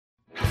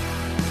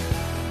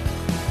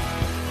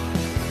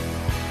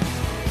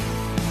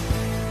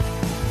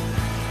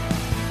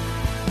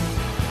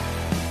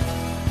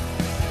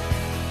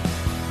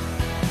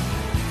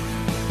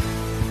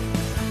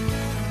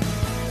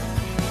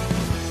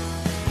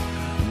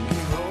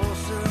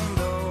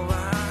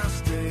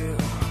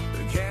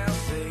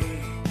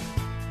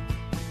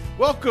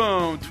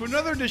Welcome to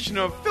another edition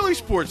of Philly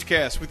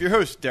Sportscast with your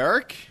host,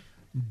 Derek.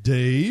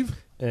 Dave.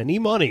 And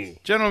E-Money.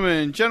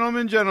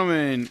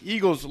 Gentlemen.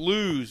 Eagles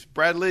lose.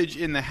 Brad Lidge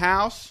in the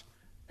house.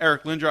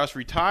 Eric Lindros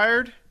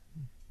retired.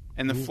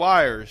 And the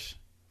Flyers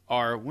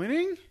are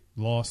winning?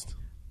 Lost.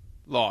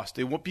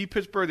 They beat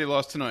Pittsburgh. They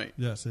lost tonight.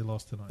 Yes, they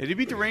lost tonight. Did they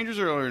beat the Rangers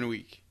earlier in the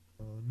week?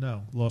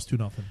 No, lost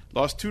 2-0.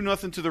 Lost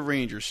 2-0 to the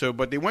Rangers.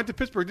 But they went to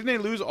Pittsburgh. Didn't they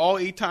lose all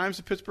 8 times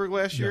to Pittsburgh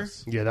last year?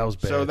 Yes. Yeah, that was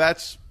bad. So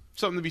that's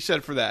something to be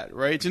said for that,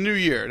 right? It's a new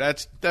year.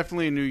 That's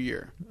definitely a new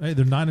year. Hey,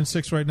 they're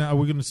 9-6 right now. Are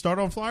we going to start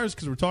on Flyers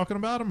because we're talking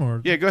about them? Or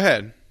Yeah, go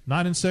ahead.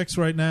 9-6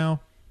 right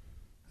now.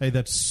 Hey,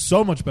 that's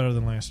so much better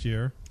than last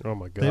year. Oh,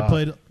 my God. They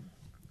played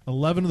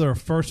 11 of their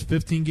first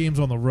 15 games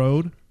on the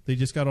road. They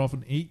just got off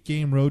an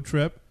 8-game road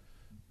trip.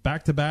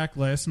 Back-to-back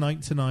last night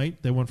and tonight.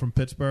 They went from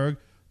Pittsburgh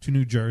to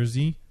New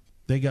Jersey.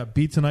 They got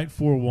beat tonight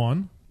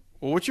 4-1.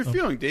 Well, what's your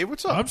feeling, Dave?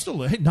 What's up? I'm still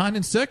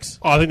 9-6.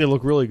 Oh, I think they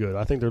look really good.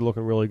 I think they're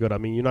looking really good. I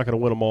mean, you're not going to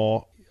win them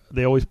all.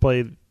 They always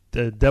play,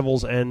 the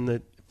Devils and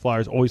the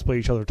Flyers always play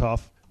each other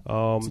tough.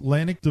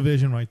 Atlantic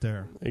Division right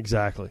there.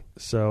 Exactly.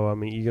 So, I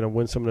mean, you're going to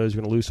win some of those,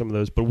 you're going to lose some of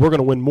those. But we're going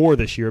to win more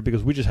this year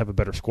because we just have a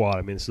better squad.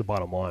 I mean, this is the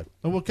bottom line.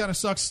 And what kind of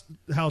sucks,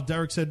 how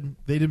Derek said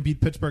they didn't beat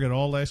Pittsburgh at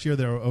all last year.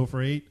 They were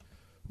 0-8.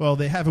 Well,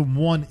 they haven't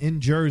won in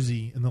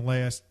Jersey in the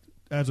last,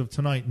 as of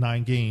tonight,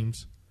 9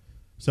 games.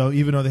 So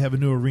even though they have a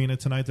new arena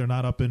tonight, they're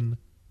not up in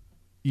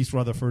East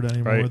Rutherford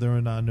anymore. Right. They're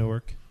in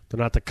Newark. They're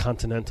not the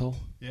Continental.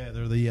 Yeah,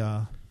 they're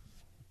the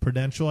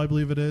Prudential, I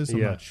believe it is.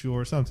 I'm not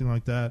sure, something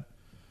like that.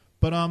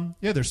 But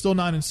yeah, they're still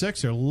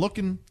 9-6. They're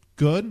looking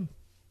good.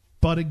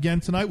 But again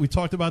tonight, we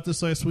talked about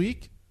this last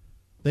week.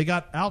 They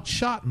got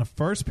outshot in the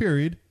first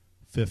period,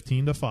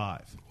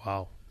 15-5.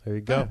 Wow. There you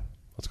go. Yeah.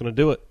 That's going to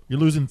do it. You're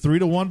losing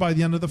 3-1 by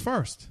the end of the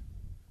first.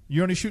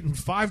 You're only shooting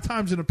 5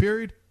 times in a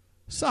period.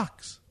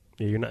 Sucks.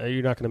 Yeah, you're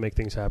not going to make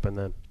things happen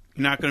then.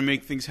 You're not going to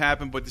make things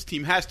happen, but this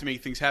team has to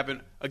make things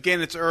happen. Again,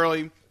 it's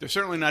early. They're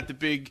certainly not the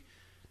big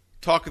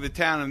talk of the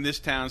town in this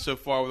town so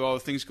far with all the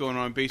things going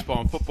on in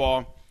baseball and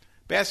football.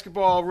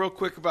 Basketball, real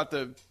quick about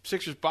the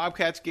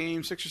Sixers-Bobcats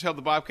game. Sixers held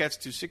the Bobcats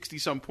to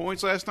 60-some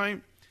points last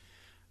night.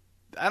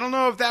 I don't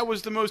know if that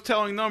was the most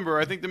telling number.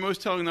 I think the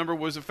most telling number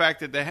was the fact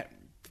that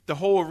the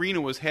whole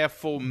arena was half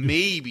full,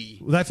 maybe.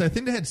 Well, I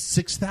think they had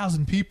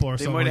 6,000 people or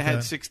something like that. They might have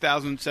had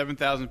 6,000,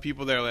 7,000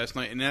 people there last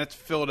night, and that's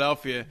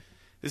Philadelphia.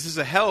 This is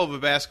a hell of a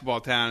basketball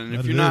town, and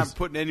if you're not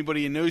putting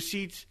anybody in those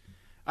seats,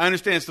 I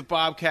understand it's the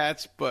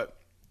Bobcats, but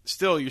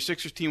still, your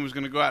Sixers team was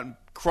going to go out and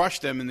crush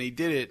them, and they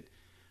did it.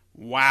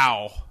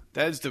 Wow.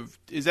 Is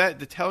that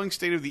the telling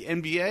state of the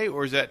NBA,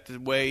 or is that the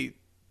way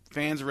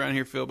fans around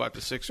here feel about the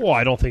Sixers? Well,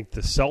 I don't think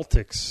the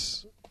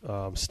Celtics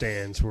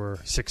stands were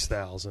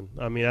 6,000.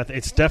 I mean,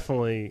 it's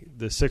definitely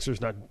the Sixers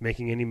not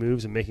making any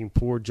moves and making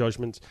poor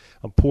judgments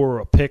on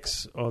poor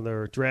picks on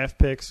their draft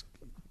picks.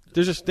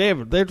 They're just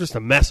a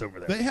mess over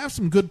there. They have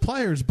some good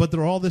players, but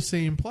they're all the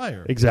same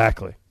player.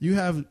 Exactly. You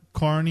have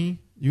Carney.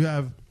 You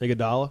have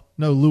Iguodala.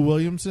 No, Lou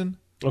Williamson.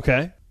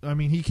 Okay. I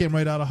mean, he came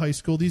right out of high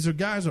school. These are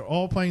guys are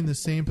all playing the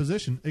same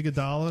position.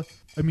 Iguodala.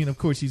 I mean, of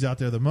course, he's out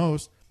there the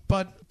most.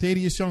 But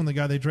Thaddeus Young, the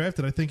guy they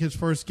drafted, I think his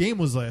first game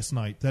was last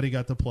night that he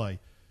got to play.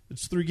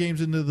 It's 3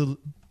 games into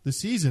the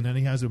season, and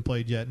he hasn't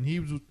played yet. And he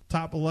was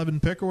top 11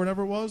 pick or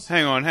whatever it was.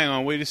 Hang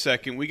on. Wait a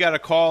second. We got a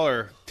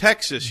caller.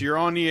 Texas, you're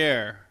on the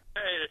air.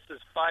 Hey, this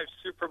is 5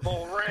 Super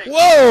Bowl rings.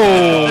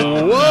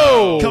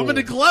 Whoa! Coming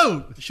to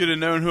gloat. Should have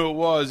known who it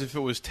was if it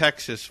was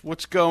Texas.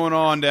 What's going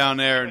on down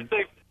there? I'm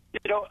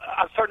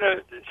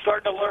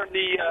starting to learn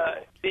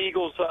the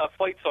Eagles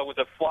fight song. Was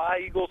it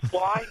 "Fly Eagles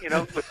Fly"?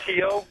 With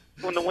T.O.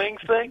 doing the wings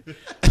thing.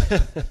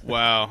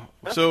 Wow.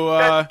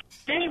 So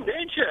game,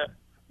 didn't you?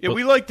 Yeah,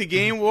 we liked the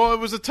game. Well, it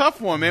was a tough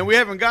one, man. We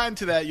haven't gotten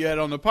to that yet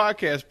on the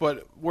podcast,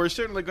 but we're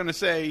certainly going to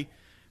say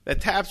that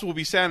taps will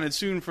be sounded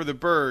soon for the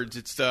Birds.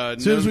 It's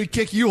as soon as we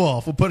kick you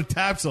off, we'll put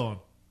taps on.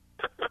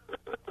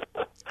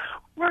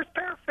 Where's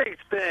Pearface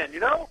been?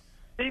 The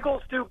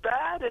Eagles do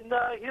bad, and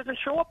he doesn't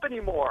show up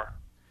anymore.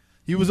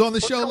 He was on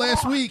the show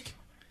last week.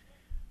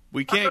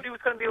 We I can't. thought he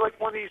was going to be like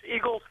one of these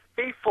Eagles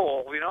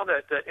faithful.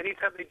 That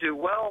anytime they do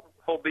well,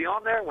 he'll be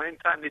on there. When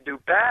anytime they do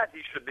bad,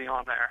 he should be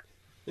on there.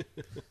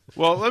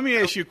 Well, let me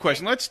ask you a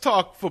question. Let's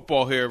talk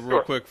football here real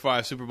Sure. quick,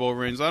 5 Super Bowl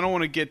rings. I don't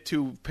want to get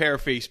too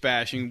pear-face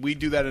bashing. We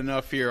do that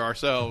enough here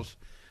ourselves.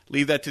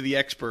 Leave that to the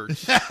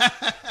experts.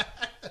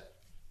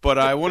 But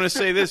I want to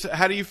say this.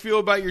 How do you feel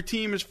about your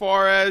team as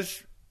far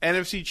as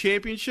NFC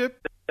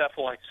Championship?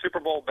 Definitely Super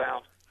Bowl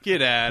bound.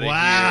 Get out of here.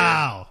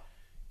 Wow.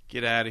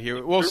 Get out of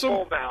here. Well, Super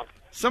Bowl bound.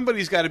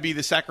 somebody's got to be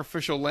the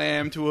sacrificial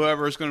lamb to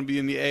whoever is going to be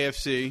in the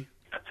AFC.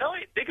 I tell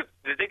you, they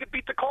could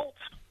beat the Colts.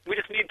 We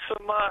just need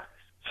some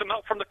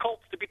help from the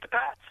Colts to beat the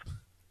Pats.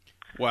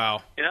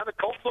 Wow. The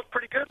Colts looked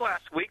pretty good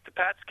last week. The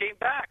Pats came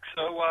back.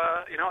 So,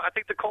 I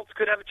think the Colts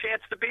could have a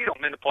chance to beat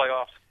them in the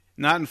playoffs.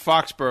 Not in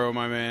Foxborough,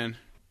 my man.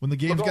 When the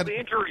game's With all got the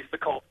injuries the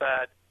Colts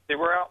had, they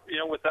were out,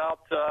 without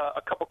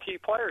a couple key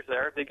players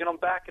there. They get them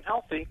back and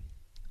healthy,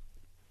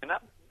 and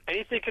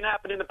anything can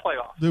happen in the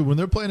playoffs. Dude, when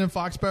they're playing in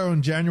Foxborough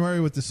in January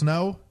with the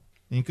snow,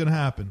 ain't gonna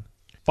happen.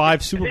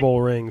 5 Super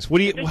Bowl rings. What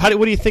do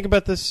you think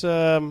about this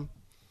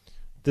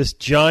this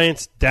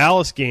Giants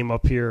Dallas game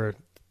up here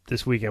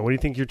this weekend? What do you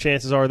think your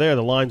chances are there?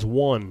 The line's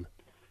 1.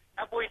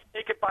 Cowboys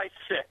take it by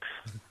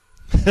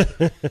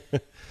 6.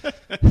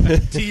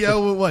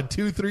 T.O. with what,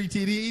 2-3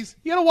 TDs?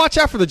 You got to watch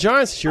out for the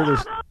Giants this year.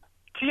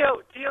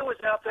 T.O. is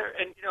out there,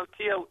 and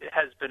T.O.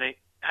 has been an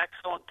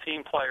excellent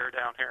team player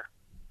down here.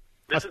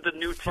 This is the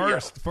new T.O.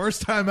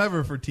 First time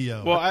ever for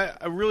T.O. Well, I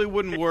really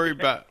wouldn't worry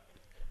about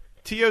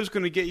T.O.'s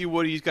going to get you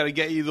what he's got to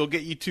get you. They'll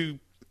get you to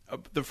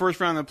the first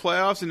round of the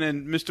playoffs, and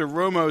then Mr.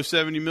 Romo,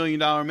 $70 million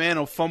man,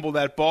 will fumble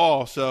that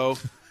ball. So,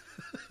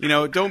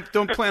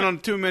 don't plan on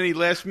too many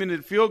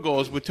last-minute field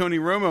goals with Tony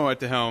Romo at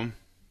the helm.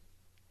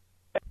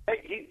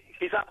 Hey,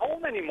 he's not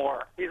home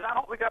anymore. He's not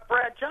home. We got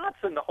Brad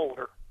Johnson, the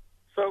holder.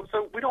 So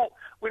we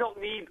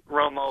don't need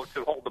Romo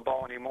to hold the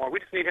ball anymore. We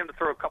just need him to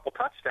throw a couple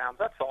touchdowns.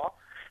 That's all.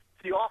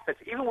 It's the offense.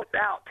 Even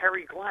without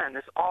Terry Glenn,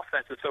 this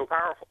offense is so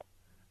powerful.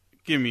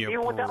 Give me a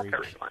Even break. without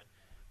Terry Glenn.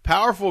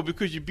 Powerful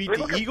because you beat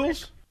the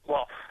Eagles?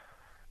 Well,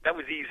 that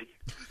was easy.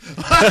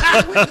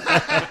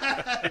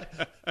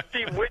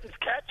 See Witten's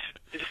catch?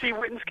 Did you see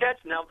Witten's catch?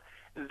 Now,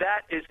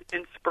 that is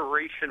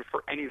inspiration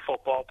for any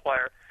football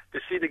player. To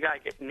see the guy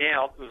get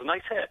nailed, it was a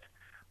nice hit.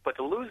 But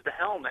to lose the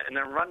helmet and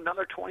then run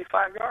another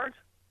 25 yards,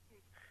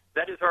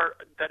 that is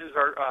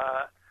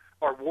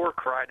our war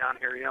cry down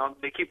here.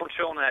 They keep on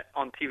showing that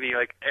on TV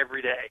like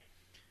every day.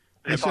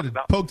 They should have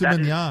poked him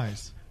in the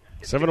eyes.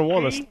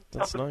 7-1.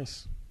 That's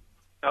nice.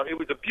 No, it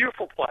was a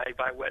beautiful play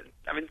by Witten.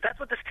 I mean, that's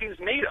what this team's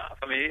made of.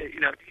 I mean,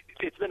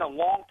 it's been a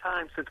long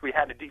time since we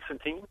had a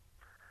decent team,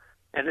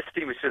 and this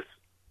team is just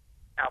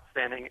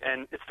outstanding.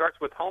 And it starts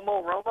with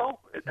Homo Romo,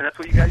 and that's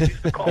what you guys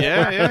used to call it.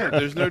 Yeah,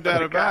 there's no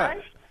doubt about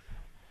it.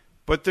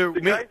 But the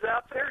guy's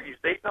out there. He's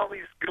dating all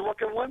these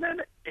good-looking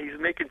women. He's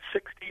making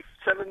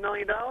 $67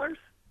 million.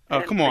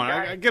 Oh, come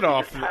on. Get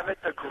off. He's having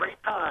a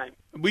great time.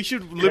 We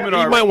should limit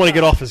You might want to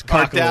get off his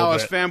cock our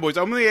Dallas fanboys.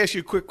 I'm going to ask you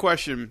a quick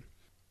question.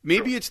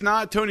 Maybe it's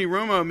not Tony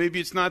Romo. Maybe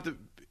it's not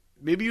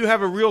maybe you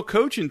have a real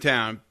coach in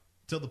town.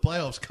 Until the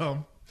playoffs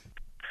come.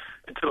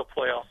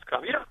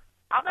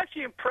 I'm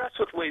actually impressed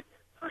with Wade.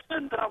 The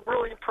person that I'm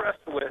really impressed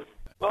with,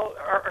 well,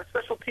 our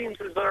special teams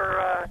is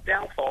our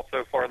downfall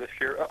so far this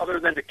year, other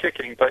than the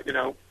kicking. But,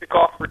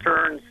 kickoff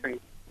returns and,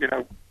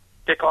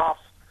 kickoffs,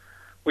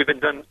 we've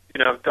been done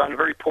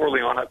very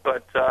poorly on it.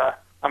 But,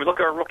 look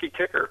at our rookie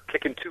kicker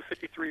kicking 2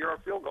 53-yard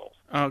field goals.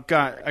 Oh,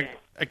 God.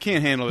 I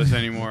can't handle this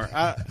anymore.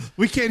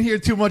 We can't hear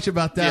too much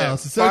about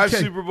Dallas. It's 5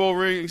 okay. Super Bowl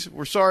rings.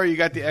 We're sorry you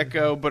got the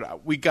echo,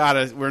 but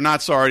we're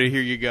not sorry to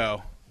hear you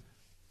go.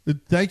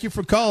 Thank you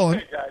for calling.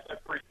 Hey, guys, I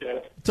appreciate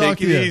it.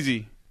 Take it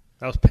easy.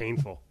 That was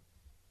painful.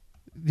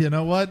 You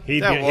know what?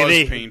 That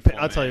was painful.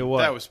 I'll tell you what.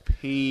 That was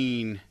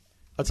pain.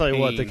 I'll tell you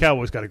what. The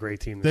Cowboys got a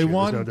great team this year. They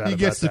won. No doubt He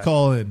gets to that.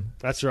 call in.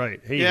 That's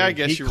right. I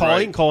guess you're right.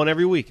 He can call in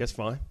every week. That's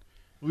fine.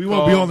 We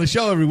won't be on the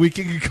show every week.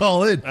 You can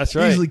call in. That's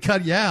right. Usually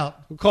cut you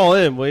out. We'll call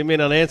in. Well, he may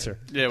not answer.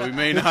 Yeah, we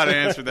may not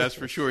answer, that's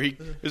for sure.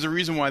 There's a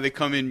reason why they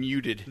come in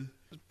muted.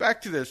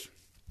 Back to this.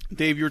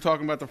 Dave, you were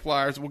talking about the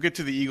Flyers. We'll get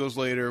to the Eagles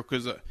later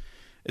because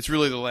it's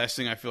really the last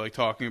thing I feel like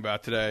talking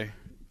about today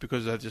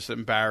because that's just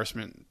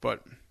embarrassment.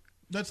 But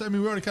we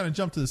already kind of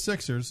jumped to the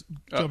Sixers.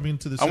 Jumping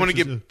into the I Sixers. want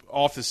to get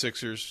off the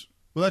Sixers.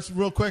 Well, that's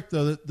real quick,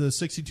 though. The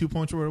 62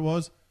 points or what it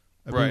was,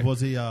 I believe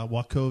was a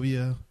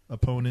Wachovia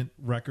opponent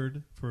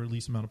record for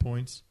least amount of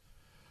points.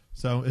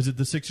 So is it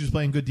the Sixers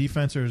playing good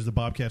defense, or is the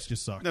Bobcats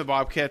just suck? The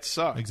Bobcats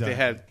suck. Exactly. They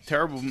had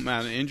terrible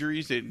amount of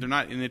injuries. They're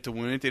not in it to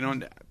win it. They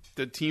don't.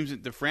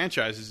 The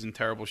franchise is in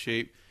terrible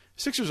shape.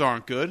 Sixers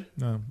aren't good.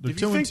 No, they're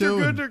if you 2-2. think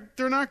they're good,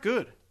 they're not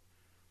good.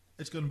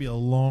 It's going to be a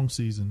long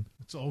season.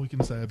 That's all we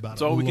can say about it.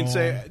 That's all we can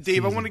say. Dave,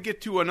 season. I want to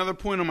get to another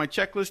point on my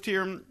checklist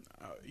here.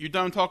 You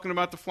done talking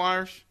about the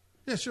Flyers?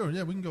 Yeah, sure.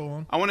 Yeah, we can go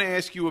on. I want to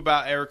ask you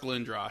about Eric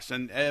Lindros,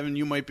 and Evan,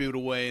 you might be able to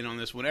weigh in on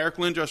this one. Eric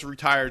Lindros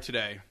retired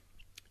today.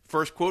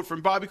 First quote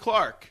from Bobby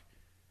Clark.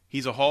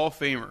 He's a Hall of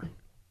Famer.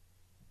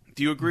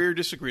 Do you agree or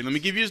disagree? Let me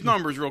give you his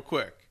numbers real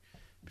quick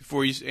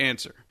before you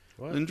answer.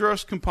 What?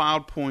 Lindros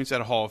compiled points at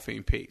a Hall of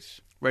Fame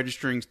pace,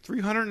 registering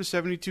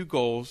 372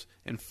 goals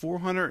and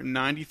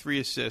 493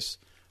 assists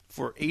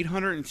for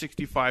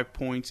 865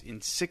 points in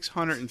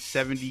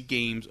 670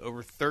 games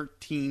over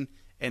 13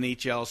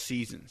 NHL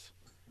seasons.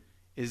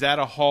 Is that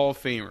a Hall of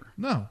Famer?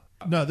 No.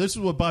 This is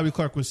what Bobby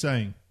Clark was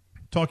saying,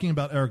 talking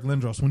about Eric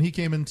Lindros. When he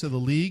came into the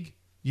league,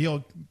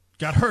 Yale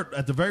got hurt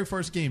at the very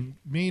first game.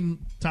 Me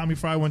and Tommy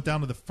Fry went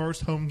down to the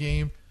first home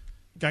game,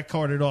 got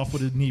carted off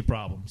with a knee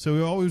problem. So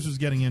he always was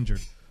getting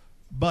injured.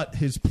 But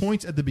his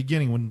points at the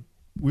beginning, when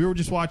we were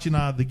just watching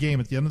the game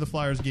at the end of the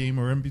Flyers game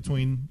or in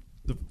between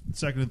the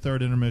second and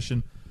third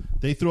intermission,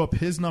 they threw up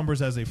his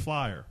numbers as a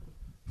Flyer.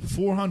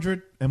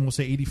 400 and we'll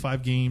say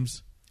 85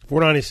 games.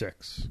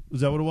 496.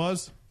 Is that what it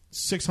was?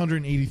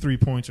 683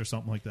 points or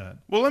something like that.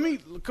 Well,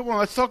 come on.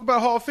 Let's talk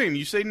about Hall of Fame.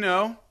 You say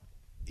no.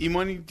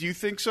 E-Money, do you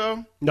think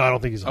so? No, I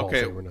don't think he's a Hall of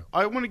Famer. No.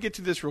 I want to get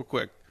to this real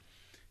quick.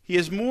 He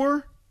has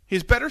better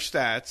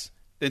stats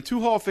than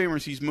two Hall of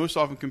Famers he's most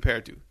often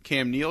compared to.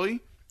 Cam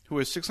Neely, who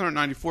has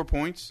 694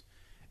 points,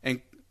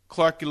 and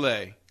Clark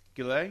Gillet.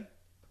 Gillet?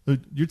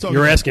 You're talking.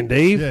 You're asking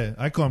Dave? Yeah,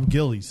 I call him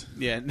Gillies.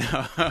 Yeah,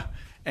 no.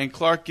 And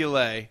Clark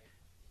Gillet,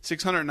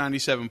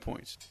 697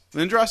 points.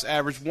 Lindros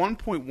averaged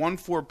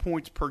 1.14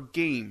 points per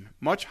game,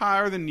 much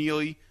higher than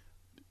Neely,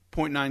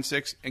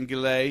 0.96, and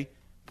Gillet,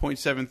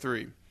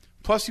 0.73.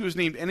 Plus, he was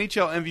named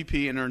NHL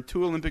MVP and earned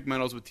 2 Olympic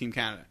medals with Team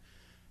Canada.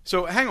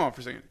 So, hang on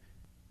for a second.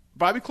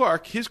 Bobby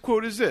Clark, his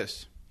quote is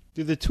this.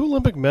 Do the 2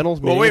 Olympic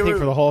medals mean anything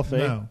for the Hall of Fame?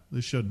 No,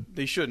 they shouldn't.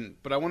 They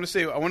shouldn't. But I want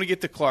to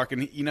get to Clark,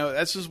 and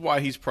this is why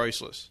he's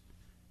priceless.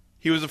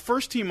 He was a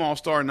first-team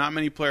All-Star, and not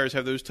many players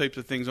have those types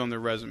of things on their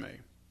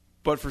resume.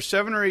 But for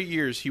 7 or 8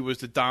 years, he was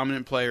the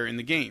dominant player in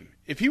the game.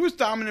 If he was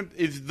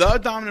the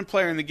dominant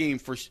player in the game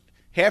for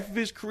half of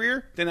his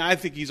career, then I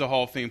think he's a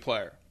Hall of Fame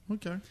player.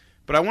 Okay.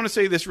 But I want to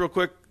say this real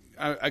quick.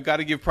 I got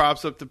to give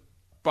props up to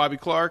Bobby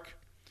Clark.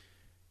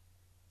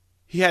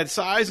 He had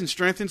size and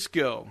strength and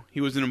skill.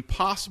 He was an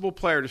impossible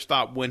player to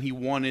stop when he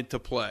wanted to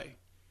play.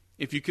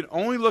 If you could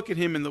only look at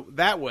him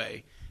that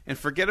way and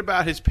forget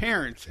about his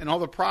parents and all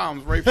the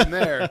problems right from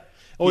there.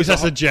 Always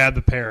has to jab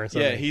the parents.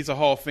 Yeah, he's a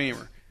Hall of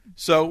Famer.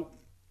 So,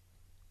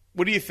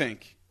 what do you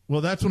think?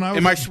 Well, that's when I was.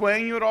 Am I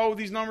swaying you at all with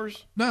these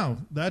numbers? No,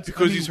 that's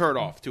because he's hurt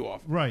off too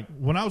often. Right.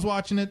 When I was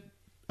watching it,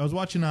 I was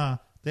watching.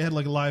 They had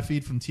like a live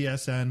feed from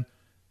TSN,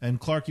 and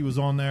Clarkie was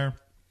on there,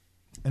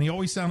 and he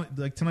always sounded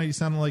like tonight. He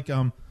sounded like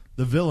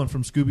the villain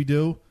from Scooby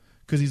Doo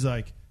because he's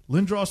like,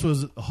 Lindros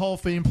was a Hall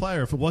of Fame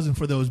player if it wasn't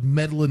for those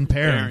meddling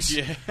parents.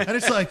 Yeah. And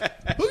it's like,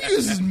 who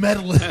uses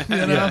meddling?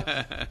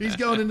 He's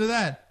going into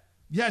that.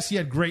 Yes, he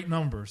had great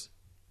numbers.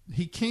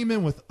 He came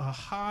in with a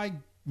high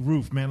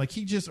roof, man. Like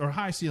or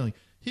high ceiling.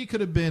 He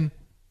could have been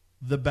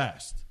the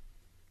best.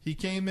 He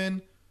came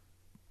in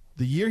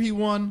the year he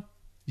won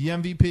the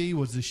MVP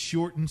was the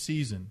shortened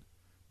season.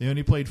 They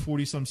only played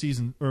 40-some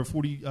season or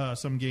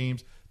 40-some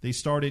games. They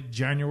started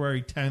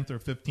January 10th or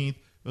 15th.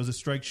 It was a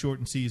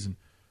strike-shortened season.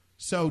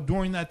 So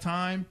during that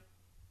time,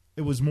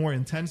 it was more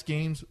intense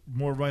games,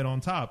 more right on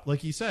top.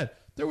 Like he said,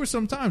 there were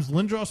some times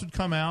Lindros would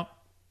come out,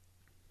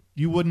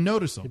 you wouldn't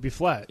notice him. He'd be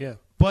flat, yeah.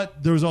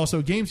 But there was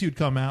also games he would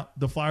come out,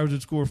 the Flyers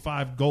would score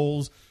 5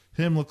 goals.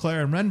 Him,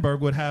 LeClaire, and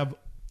Renberg would have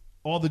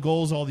all the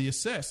goals, all the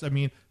assists. I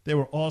mean, they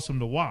were awesome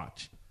to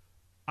watch.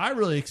 I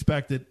really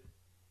expected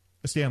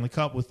a Stanley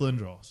Cup with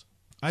Lindros.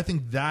 I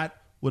think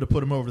that would have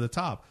put him over the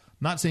top.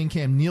 Not saying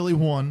Cam Neely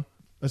won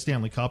a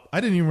Stanley Cup. I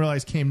didn't even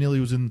realize Cam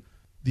Neely was in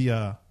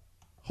the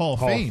Hall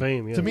of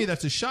Fame. Yeah. To me,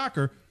 that's a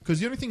shocker because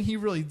the only thing he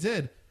really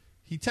did,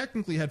 he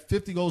technically had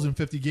 50 goals in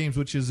 50 games,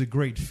 which is a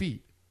great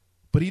feat.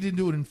 But he didn't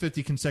do it in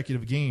 50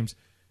 consecutive games.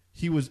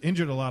 He was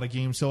injured a lot of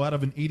games, so out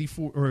of an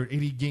 84 or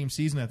 80 game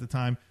season at the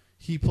time,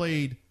 he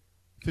played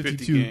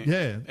 52.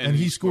 Yeah, and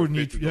he scored in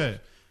each. Yeah.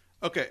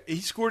 Okay,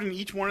 he scored in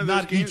each one of those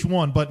Not games? each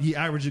one, but he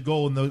averaged a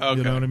goal in those. Okay.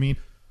 You know what I mean?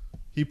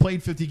 He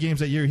played 50 games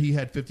that year. He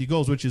had 50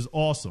 goals, which is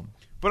awesome.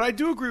 But I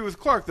do agree with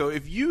Clark, though.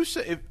 If you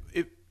say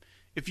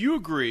if you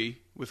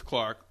agree with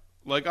Clark,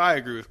 like I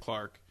agree with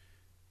Clark,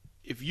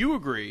 if you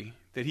agree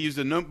that he's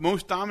the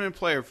most dominant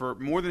player for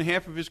more than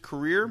half of his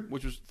career,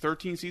 which was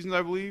 13 seasons,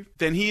 I believe,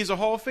 then he is a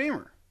Hall of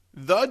Famer.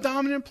 The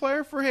dominant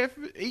player for 8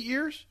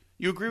 years?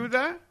 You agree with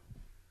that?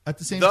 At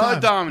the same The time,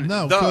 dominant.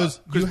 no,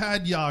 because you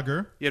had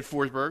Yager. You had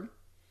Forsberg.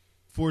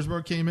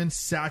 Forsberg came in.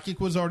 Sakic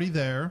was already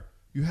there.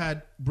 You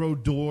had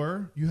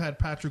Brodeur. You had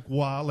Patrick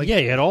Waugh. Like, yeah,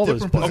 you had all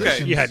those different players.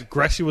 positions. Okay. You had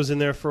Gressy was in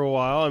there for a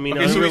while. I mean,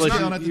 Okay, so really, he's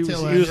not at the he was,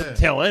 tail he was end, at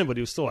the tail end, but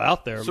he was still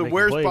out there. So making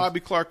where's plays. Bobby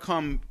Clark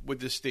come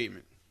with this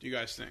statement, do you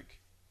guys think?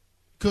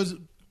 Because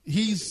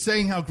he's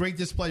saying how great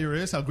this player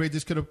is, how great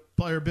this could have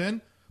player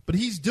been, but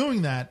he's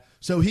doing that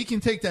so he can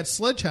take that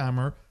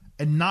sledgehammer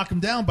and knock him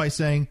down by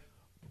saying,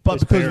 but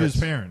His because parents. of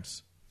his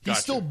parents. He's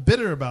Gotcha. still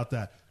bitter about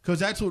that because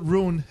that's what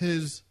ruined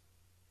his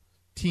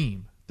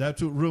team.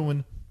 That's what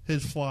ruined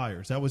his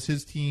Flyers. That was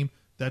his team.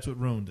 That's what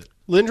ruined it.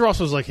 Lindros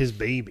was like his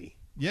baby.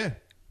 Yeah.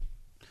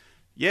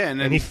 Yeah,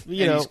 and And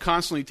he's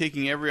constantly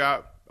taking every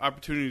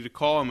opportunity to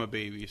call him a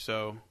baby.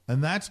 So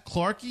And that's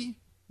Clarkie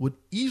would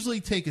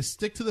easily take a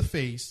stick to the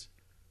face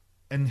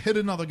and hit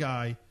another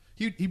guy.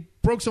 He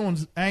broke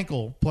someone's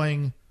ankle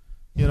playing,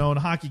 in a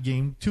hockey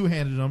game,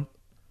 two-handed him,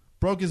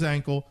 broke his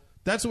ankle.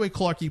 That's the way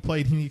Clarkie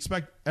played. He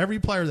expect every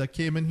player that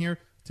came in here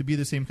to be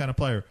the same kind of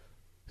player.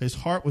 His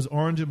heart was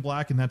orange and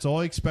black, and that's all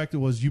he expected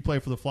was you play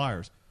for the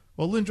Flyers.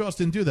 Well, Lindros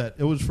didn't do that.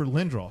 It was for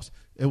Lindros.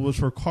 It was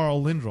for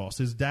Carl Lindros.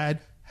 His dad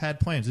had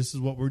plans. This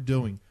is what we're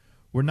doing.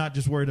 We're not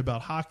just worried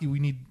about hockey. We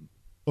need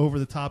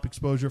over-the-top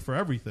exposure for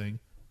everything.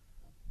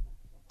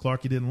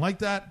 Clarkie didn't like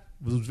that.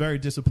 Was very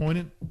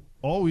disappointed.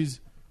 Always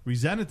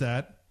resented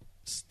that.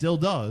 Still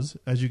does,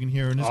 as you can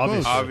hear in his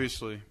quotes.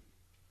 obviously,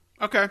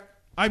 okay.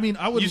 I mean,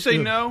 I would. You say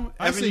no,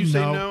 I Evan. say You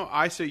say no. no.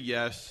 I say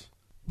yes.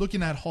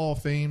 Looking at Hall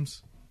of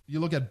Fames,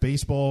 you look at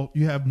baseball.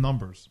 You have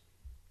numbers: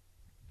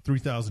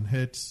 3,000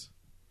 hits.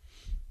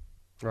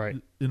 Right.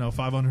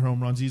 500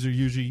 home runs. These are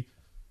usually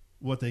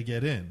what they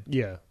get in.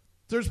 Yeah.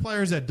 There's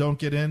players that don't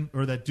get in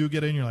or that do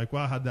get in. You're like,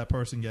 wow, how'd that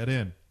person get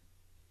in?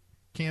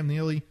 Cam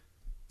Neely,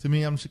 to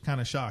me, I'm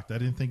kind of shocked. I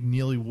didn't think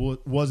Neely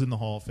was in the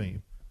Hall of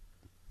Fame.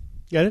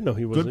 Yeah, I didn't know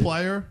he was. Good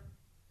player,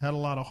 had a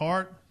lot of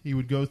heart. he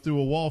would go through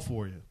a wall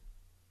for you.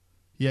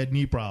 He had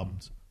knee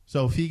problems.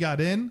 So if he got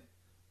in,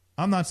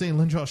 I'm not saying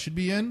Lindros should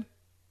be in,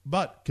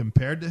 but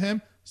compared to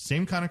him,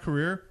 same kind of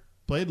career,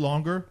 played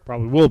longer.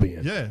 Probably will be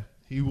in. Yeah,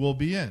 he will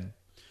be in.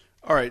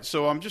 All right,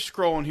 so I'm just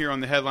scrolling here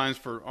on the headlines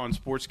on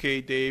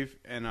Sportscade, Dave,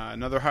 and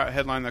another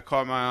headline that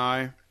caught my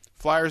eye.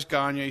 Flyers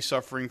Gagne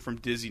suffering from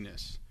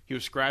dizziness. He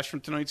was scratched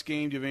from tonight's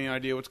game. Do you have any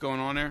idea what's going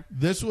on there?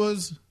 This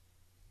was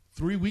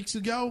 3 weeks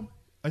ago.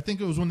 I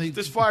think it was when they...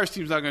 This Flyers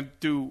team's not going to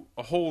do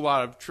a whole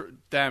lot of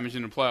damage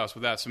in the playoffs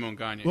without Simone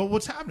Gagne. Well,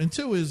 what's happening,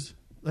 too, is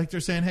like they're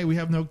saying, hey, we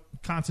have no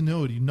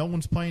continuity. No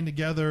one's playing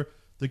together.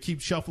 They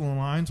keep shuffling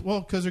lines.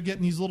 Well, because they're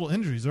getting these little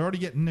injuries. They're already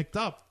getting nicked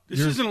up.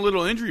 This isn't a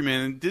little injury,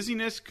 man.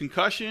 Dizziness,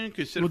 concussion,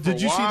 could sit for a while.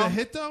 Did you see the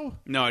hit, though?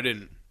 No, I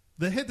didn't.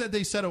 The hit that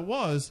they said it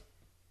was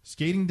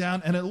skating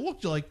down, and it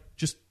looked like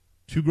just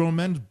two grown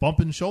men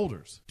bumping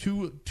shoulders.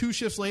 Two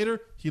shifts later,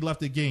 he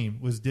left the game,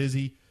 was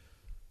dizzy.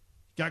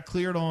 Got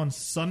cleared on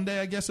Sunday,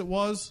 I guess it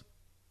was.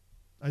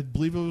 I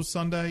believe it was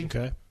Sunday.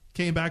 Okay.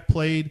 Came back,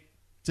 played,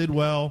 did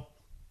well.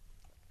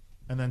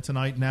 And then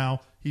tonight, now,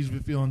 he's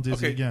feeling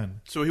dizzy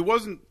again. So he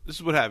wasn't – this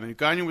is what happened.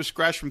 Gagne was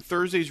scratched from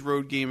Thursday's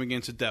road game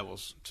against the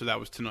Devils. So that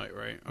was tonight,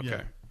 right?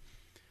 Okay.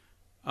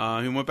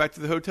 Yeah. He went back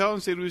to the hotel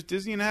and said he was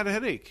dizzy and had a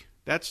headache.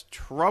 That's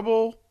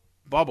trouble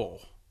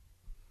bubble.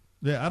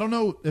 Yeah, I don't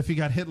know if he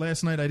got hit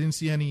last night. I didn't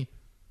see any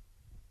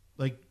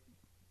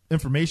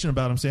information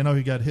about him saying, oh,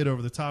 he got hit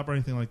over the top or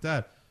anything like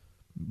that.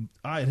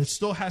 It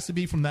still has to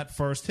be from that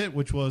first hit,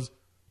 which was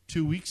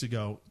 2 weeks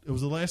ago. It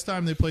was the last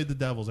time they played the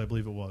Devils, I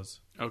believe it was.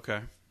 Okay.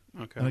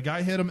 And a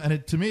guy hit him,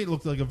 and to me it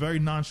looked like a very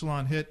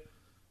nonchalant hit.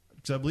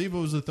 Because I believe it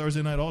was a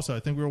Thursday night also. I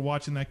think we were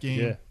watching that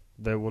game.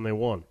 Yeah, when they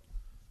won.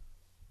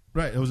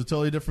 Right, it was a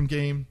totally different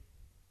game,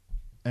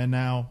 and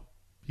now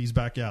he's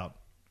back out.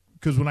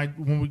 Because when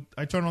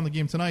I turned on the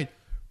game tonight,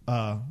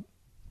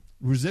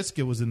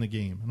 Ruzicka was in the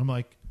game, and I'm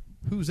like,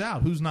 who's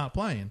out? Who's not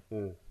playing?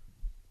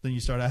 Then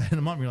you start adding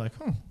them up, and you're like,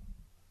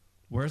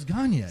 where's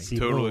Gagne?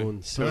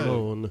 Totally.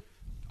 So,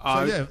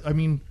 yeah, I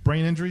mean,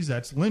 brain injuries,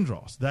 that's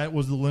Lindros. That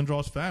was the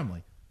Lindros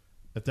family.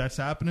 If that's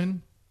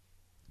happening,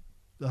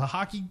 the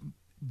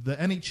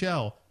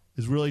NHL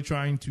is really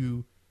trying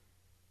to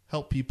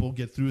help people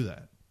get through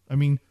that. I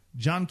mean,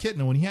 John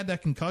Kitna, when he had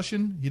that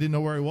concussion, he didn't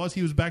know where he was.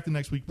 He was back the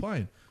next week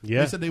playing.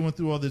 Yeah. They said they went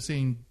through all the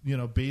same,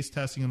 base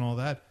testing and all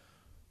that.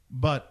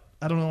 But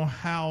I don't know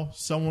how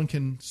someone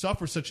can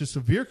suffer such a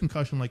severe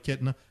concussion like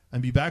Kitna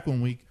and be back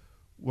 1 week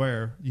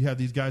where you have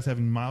these guys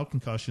having mild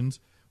concussions,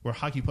 where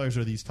hockey players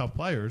are these tough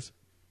players,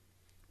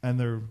 and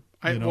they're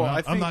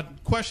I'm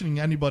not questioning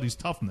anybody's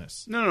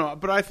toughness. No,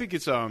 but I think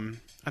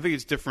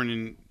it's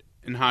different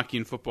in hockey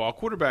and football. A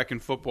quarterback in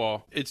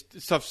football, it's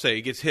tough to say.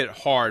 He gets hit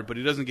hard, but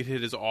he doesn't get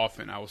hit as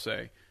often, I will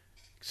say.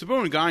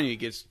 Simone Gagne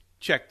gets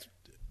checked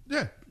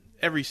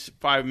every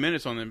 5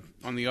 minutes on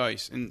the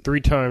ice. And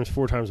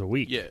 4 times a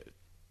week. Yeah,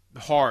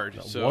 hard.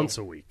 Once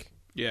a week.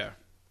 Yeah.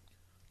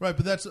 Right,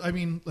 but that's, I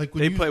mean, like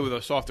when they play with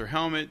a softer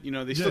helmet,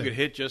 they still get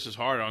hit just as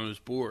hard on those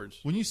boards.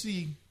 When you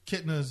see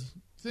Kitna's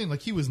thing,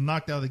 like he was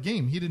knocked out of the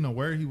game, he didn't know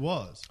where he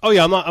was. Oh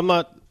yeah, I'm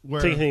not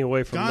taking anything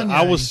away from Gagne,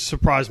 that. I was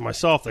surprised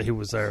myself that he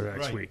was there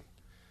next week.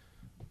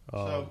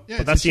 So,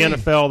 but that's the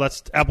NFL.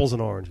 That's apples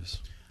and oranges.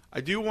 I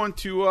do want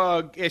to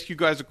ask you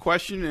guys a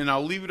question, and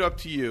I'll leave it up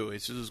to you.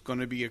 This is going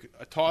to be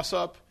a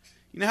toss-up.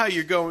 You know how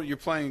you're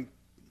playing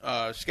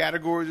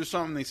categories or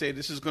something? They say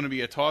this is going to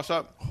be a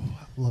toss-up. Oh,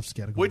 I love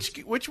categories.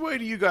 Which way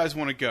do you guys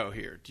want to go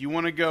here? Do you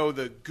want to go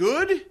the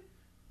good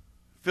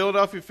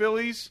Philadelphia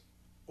Phillies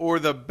or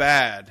the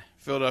bad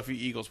Philadelphia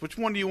Eagles? Which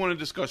one do you want to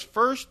discuss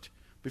first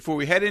before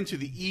we head into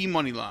the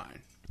E-money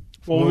line?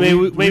 Well, maybe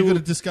we're going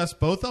to discuss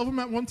both of them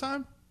at one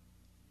time?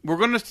 We're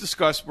going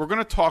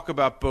to talk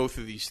about both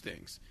of these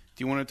things.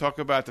 Do you want to talk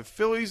about the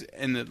Phillies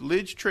and the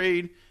Lidge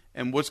trade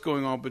and what's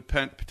going on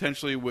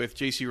potentially with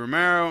J.C.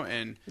 Romero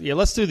and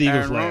let's do the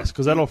Eagles last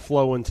because that'll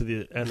flow into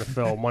the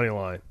NFL money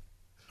line.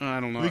 I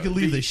don't know. We can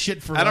leave the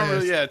shit for last. I don't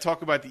really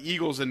talk about the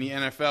Eagles and the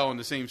NFL in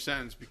the same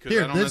sentence because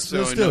I don't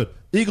necessarily let's do it.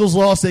 Eagles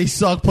lost, they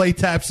suck, play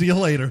tap, see you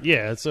later.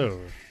 Yeah, it's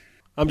over.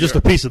 I'm just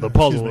a piece of the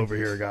puzzle over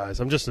here, guys.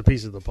 I'm just a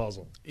piece of the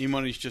puzzle.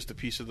 E-money's just a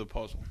piece of the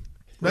puzzle.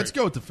 Let's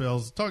go with the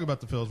Phils. Talk about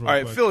the Phils real quick. All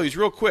right, Phillies,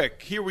 real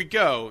quick. Here we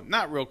go.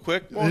 Not real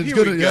quick. Well, here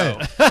we go.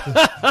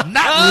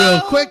 Not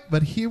real quick,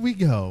 but here we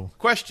go.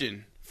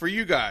 Question for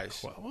you guys.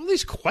 Well, all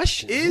these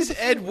questions. Is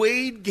Ed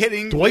Wade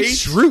getting Dwight raped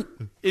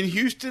Schrute in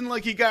Houston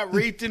like he got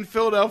raped in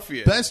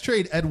Philadelphia? Best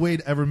trade Ed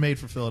Wade ever made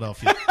for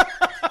Philadelphia.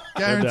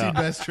 Guaranteed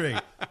best trade.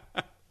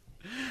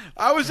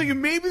 I was thinking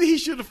maybe he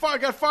should have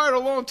got fired a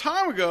long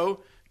time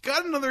ago,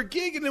 got another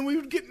gig, and then we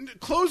would get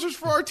closers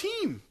for our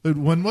team.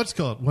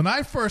 When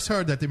I first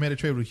heard that they made a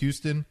trade with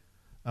Houston,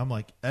 I'm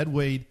like, Ed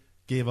Wade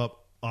gave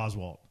up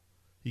Oswalt.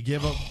 He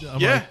gave up.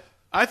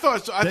 I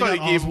thought he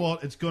gave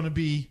Oswalt. It's going to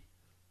be.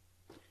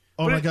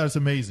 Oh my God! It's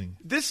amazing.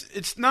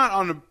 It's not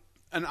on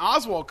an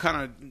Oswalt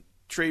kind of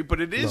trade, but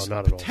it is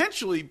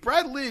potentially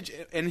Brad Lidge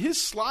and his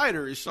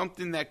slider is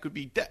something that could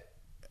be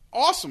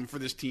awesome for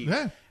this team.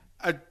 Yeah.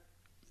 A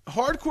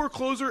hardcore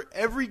closer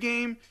every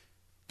game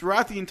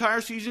throughout the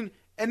entire season.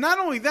 And not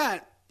only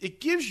that, it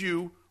gives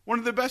you one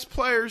of the best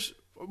players,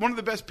 one of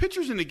the best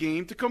pitchers in the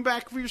game to come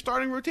back for your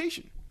starting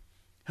rotation.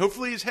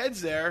 Hopefully his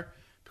head's there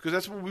because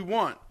that's what we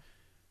want.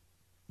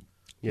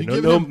 Yeah,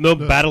 no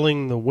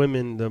battling the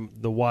women,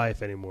 the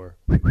wife anymore.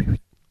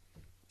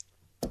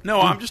 No,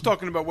 I'm just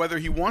talking about whether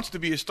he wants to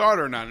be a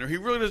starter or not. Or he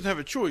really doesn't have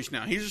a choice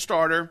now. He's a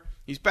starter.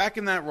 He's back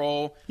in that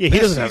role. Yeah, he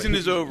doesn't season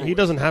is over. He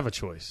doesn't have a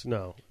choice.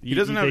 No, He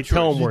doesn't have a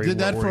tell choice. him where You did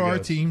that where for he our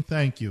goes. team.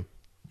 Thank you.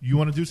 You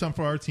want to do something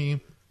for our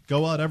team?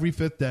 Go out every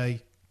fifth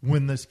day,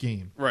 win this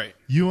game. Right.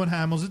 You and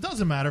Hamels. It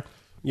doesn't matter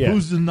Yeah.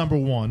 who's the number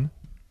one.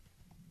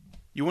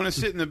 You want to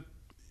sit in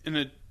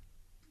the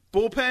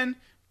bullpen?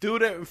 Do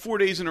it 4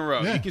 days in a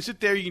row. Yeah. You can sit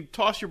there. You can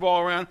toss your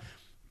ball around.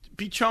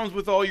 Be chums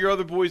with all your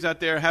other boys out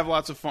there. Have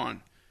lots of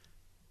fun.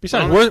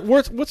 Besides,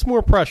 what's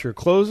more pressure,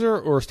 closer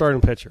or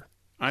starting pitcher?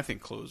 I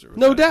think closer.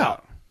 No without a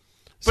doubt.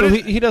 But So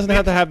he doesn't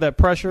have to have that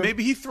pressure.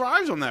 Maybe he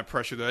thrives on that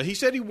pressure, though. He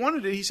said he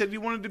wanted it. He said he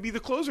wanted to be the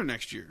closer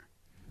next year.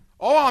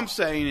 All I'm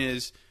saying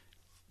is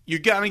you're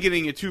kind of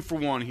getting a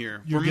 2-for-1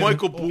 here You're for getting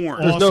Michael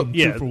Bourne. awesome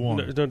There's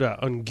 2-for-1. no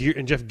doubt.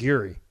 And Jeff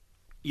Geary.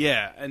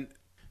 Yeah, and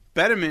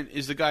Betterment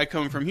is the guy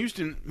coming from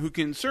Houston who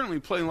can certainly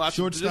play in lots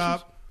of positions.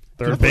 Shortstop,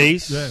 Third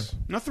base. Yeah.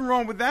 Nothing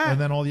wrong with that.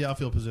 and then all the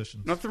outfield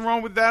positions. Nothing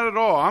wrong with that at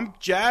all. I'm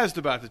jazzed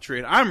about the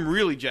trade. I'm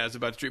really jazzed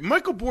about the trade.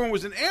 Michael Bourne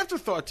was an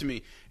afterthought to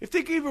me. If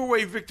they gave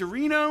away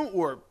Victorino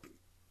or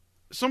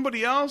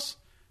somebody else,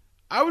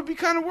 I would be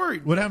kind of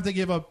worried. What happened if they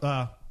gave up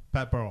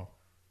Pat Burrell?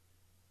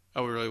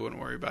 I really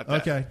wouldn't worry about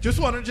that. Okay, just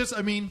want to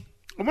I mean,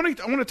 I want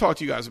to talk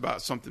to you guys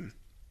about something.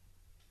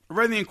 I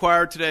read in the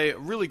Inquirer today, a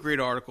really great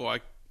article. I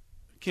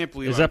can't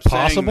believe Is I'm that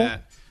saying possible?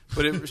 that,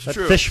 but it was That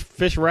true.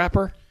 fish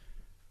wrapper.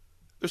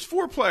 There's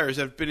 4 players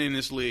that have been in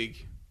this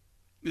league.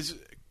 This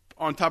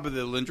on top of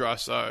the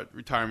Lindros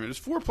retirement. There's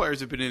 4 players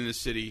that have been in this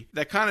city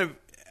that kind of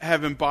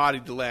have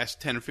embodied the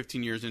last 10 or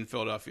 15 years in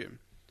Philadelphia.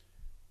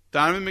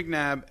 Donovan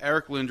McNabb,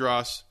 Eric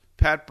Lindros,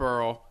 Pat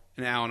Burrell,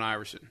 and Allen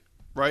Iverson.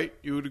 Right?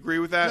 You would agree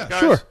with that, Yeah, guys?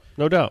 Sure,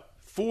 no doubt.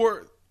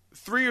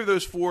 3 of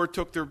those 4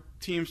 took their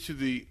teams to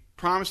the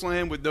promised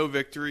land with no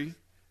victory.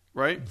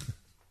 Right?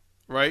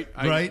 Right?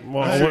 Right.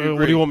 Well, I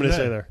what do you want me to Yeah.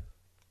 say there?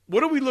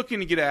 What are we looking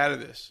to get out of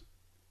this?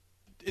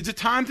 Is it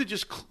time to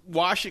just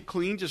wash it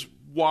clean? Just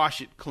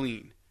wash it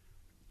clean,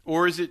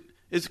 or can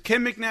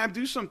McNabb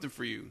do something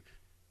for you?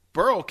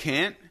 Burrell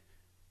can't.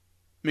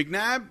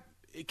 McNabb,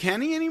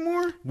 can he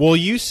anymore? Will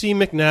you see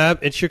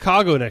McNabb in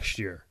Chicago next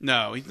year?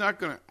 No, he's not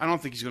gonna. I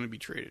don't think he's gonna be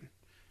traded.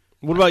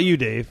 What about you,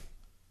 Dave?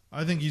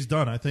 I think he's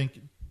done. I think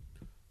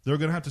they're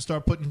going to have to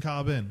start putting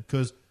Cobb in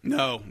because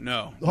No.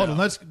 hold on.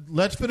 Let's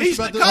finish He's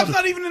about Cobb's the.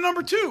 not even the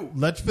number 2.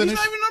 Let's finish- He's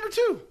not even number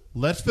 2.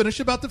 Let's finish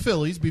about the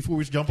Phillies before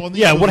we jump on the.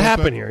 Yeah, Eagles what real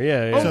happened quick. here?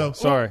 Yeah. So-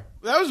 Sorry.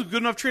 That was a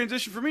good enough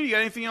transition for me. You got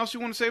anything else you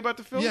want to say about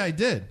the Phillies? Yeah, I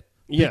did.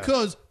 Yeah.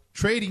 Because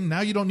trading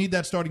now, you don't need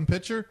that starting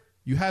pitcher.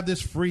 You have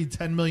this free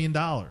 $10 million.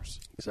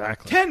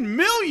 Exactly. $10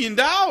 million.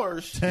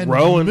 $10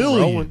 Rowan.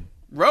 million.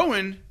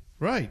 Rowan.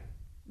 Right.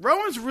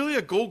 Rowan's really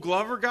a Gold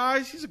Glover,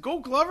 guys. He's a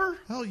Gold Glover.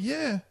 Hell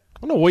yeah. I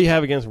don't know what you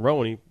have against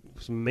Rowan. He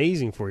was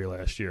amazing for you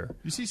last year.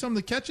 You see some of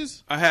the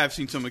catches? I have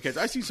seen some of the catches.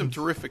 I've seen some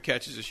terrific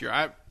catches this year.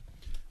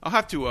 I'll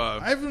have to. I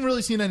haven't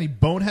really seen any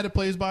boneheaded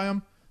plays by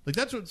him. Like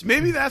that's what.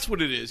 Maybe that's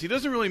what it is. He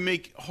doesn't really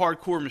make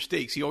hardcore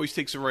mistakes. He always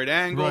takes the right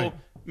angle. Right.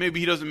 Maybe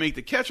he doesn't make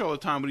the catch all the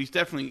time, but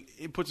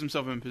he puts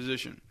himself in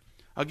position.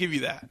 I'll give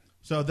you that.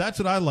 So that's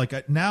what I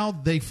like. Now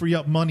they free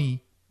up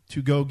money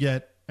to go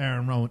get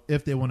Aaron Rowan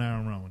if they want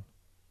Aaron Rowan.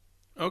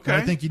 Okay.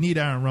 And I think you need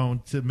Aaron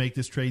Rowan to make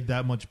this trade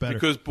that much better.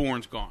 because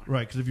Bourne's gone.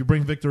 Right, because if you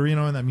bring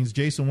Victorino in, that means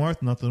Jason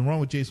Worth. Nothing wrong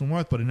with Jason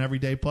Worth, but an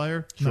everyday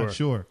player, not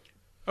sure.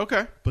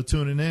 Okay. But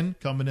tuning in,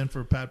 coming in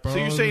for Pat Burrow. So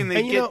you're saying they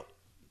And you get? know-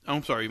 Oh,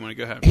 I'm sorry. You want to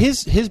go ahead?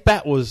 His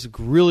bat was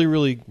really,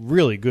 really,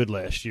 really good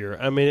last year.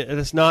 I mean,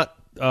 it's not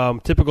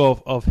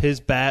typical of his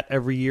bat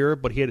every year,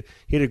 but he had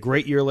a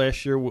great year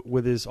last year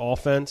with his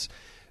offense.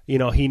 You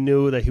know, he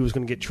knew that he was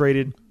going to get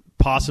traded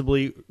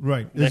possibly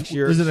right next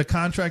year. Is it a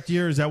contract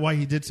year? Is that why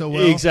he did so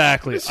well?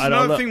 Exactly. This is I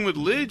don't another know. thing with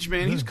Lidge,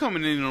 man. He's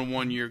coming in on a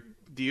 1-year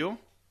deal.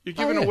 You're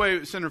giving yeah. away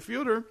a center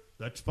fielder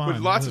That's fine. with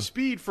lots Yeah. of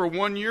speed for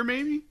 1 year,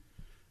 maybe.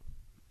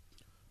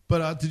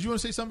 But did you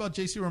want to say something about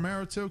J.C.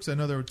 Romero too? Because I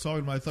know they were talking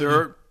about. I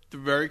thought They're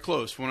very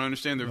close. From what I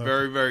understand, they're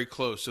very, very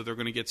close. So they're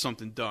going to get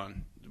something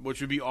done, which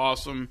would be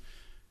awesome.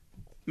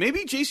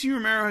 Maybe J.C.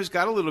 Romero has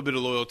got a little bit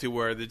of loyalty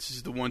where this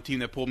is the one team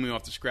that pulled me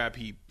off the scrap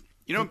heap.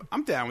 You know,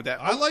 I'm down with that.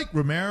 I like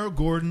Romero,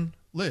 Gordon,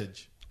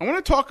 Lidge. I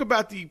want to talk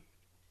about the.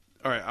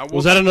 All right,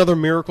 Was that another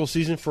miracle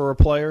season for a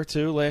player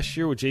too last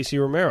year with J.C.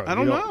 Romero? I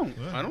don't know.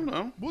 Yeah. I don't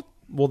know. What?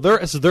 Well,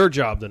 it's their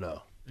job to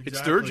know.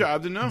 It's their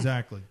job to know.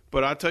 Exactly.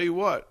 But I'll tell you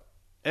what,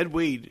 Ed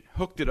Wade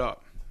hooked it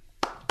up.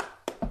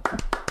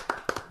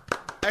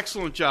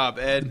 Excellent job,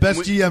 Ed. Best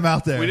GM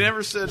out there. We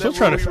never said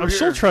that. I'm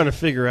still trying to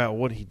figure out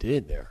what he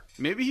did there.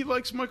 Maybe he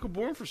likes Michael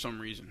Bourne for some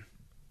reason.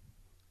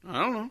 I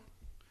don't know.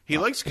 He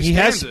likes Costanza. He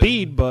has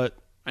speed, but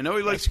I know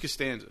he likes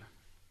Costanza.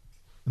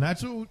 And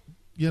that's what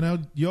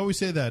you always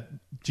say that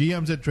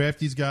GMs that draft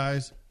these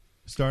guys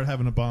start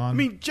having a bond. I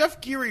mean,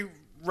 Jeff Geary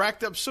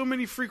racked up so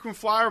many frequent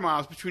flyer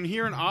miles between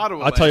here and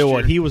Ottawa. I'll tell you last what,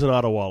 year. he was in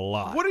Ottawa a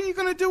lot. What are you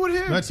going to do with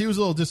him? He was a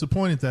little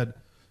disappointed that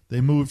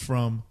they moved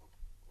from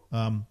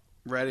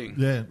Reading.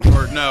 Yeah.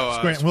 Or no,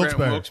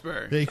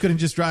 Scranton-Wilkes-Barre. Yeah, he couldn't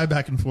just drive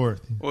back and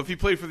forth. Well, if he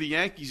played for the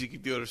Yankees, he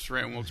could go to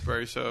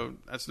Scranton-Wilkes-Barre, so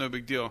that's no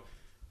big deal.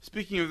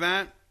 Speaking of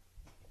that,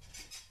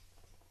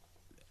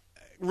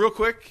 real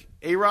quick,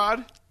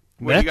 A-Rod,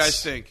 what do you Mets?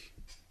 guys think?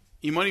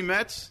 E-Money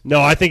Mets?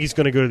 No, I think he's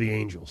going to go to the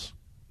Angels.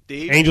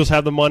 Dave? Angels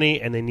have the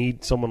money, and they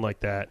need someone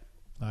like that.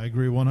 I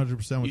agree 100%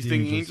 with You the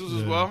think Angels. Angels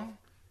as Yeah. well?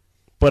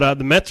 But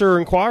the Mets are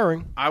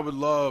inquiring. I would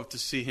love to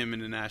see him in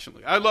the National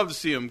League. I'd love to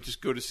see him,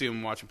 just go to see him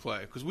and watch him play,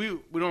 because we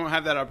don't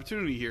have that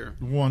opportunity here.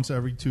 Once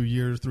every 2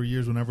 years, 3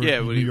 years, whenever Yeah,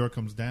 New York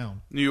comes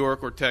down. New York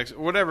or Texas,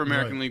 or whatever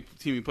American Right. League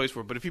team he plays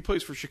for. But if he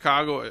plays for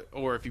Chicago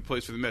or if he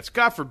plays for the Mets,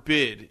 God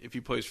forbid if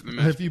he plays for the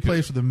Mets. If he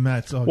plays for the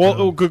Mets, Well,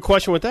 God. good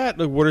question with that.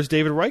 Where does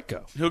David Wright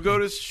go? He'll go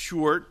to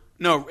short.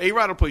 No,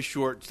 A-Rod will play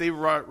short. David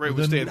Wright will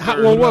Then stay at how-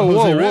 third. Whoa, about whoa,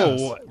 Jose whoa,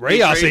 Reyes? whoa. They Reyes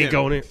trade ain't him.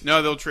 going in.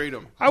 No, they'll trade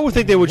him. I would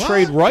think they would What?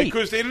 trade Wright.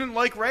 Because they didn't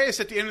like Reyes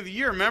at the end of the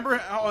year. Remember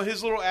how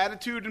his little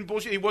attitude and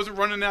bullshit? He wasn't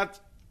running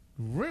out.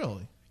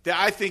 Really?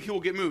 I think he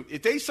will get moved.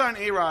 If they sign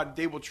A-Rod,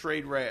 they will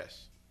trade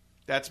Reyes.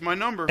 That's my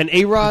number. And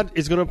A-Rod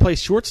is going to play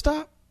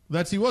shortstop?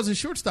 He was a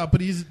shortstop, but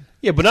he's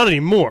Yeah, but not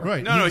anymore.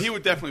 right. no, he's- he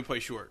would definitely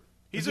play short.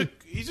 He's a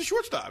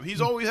shortstop. He's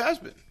always has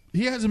been.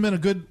 He hasn't been a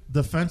good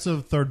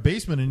defensive third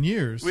baseman in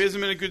years. He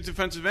hasn't been a good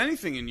defensive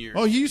anything in years.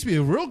 Oh, he used to be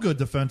a real good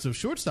defensive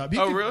shortstop. He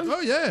Oh, could- really?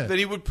 Oh, yeah. Then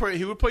he would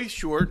play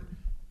short,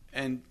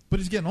 and But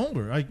he's getting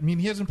older. I mean,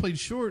 he hasn't played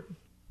short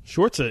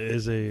Shorts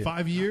is a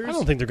 5 years. I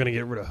don't think they're going to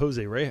get rid of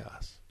Jose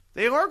Reyes.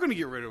 they are going to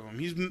get rid of him.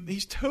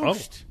 He's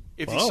toast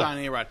if he Oh. sign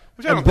A-Rod.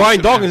 Which I don't And think Brian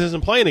is gonna Dawkins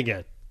isn't playing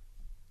again.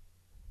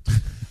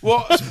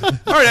 Well,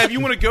 all right, Ab, you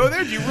want to go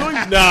there? Do you really?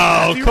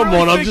 No, do you come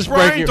really on, I'm think just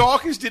Brian breaking-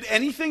 Dawkins did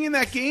anything in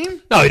that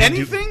game? No, he didn't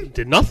anything.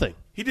 did nothing.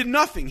 He did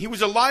nothing. He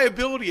was a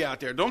liability out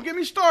there. Don't get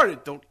me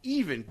started. Don't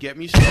even get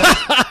me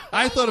started.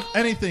 I thought if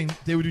anything,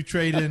 they would do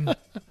trade in.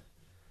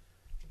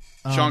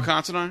 Sean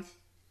Considine?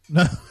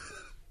 No,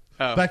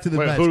 Oh. back to the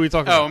Wait, Mets. who are we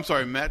talking Oh, about? I'm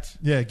sorry, Mets.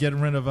 Yeah, getting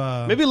rid of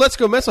Maybe Let's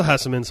Go Mets will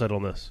have some insight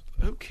on this.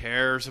 Who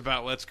cares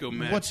about Let's Go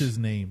Mets? what's his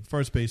name?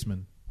 First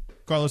baseman,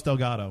 Carlos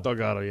Delgado.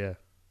 Delgado, yeah.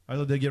 I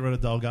thought they'd get rid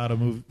of Delgado.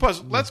 Move.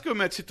 Plus, Let's Go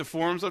Mets hit the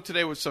forums up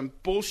today with some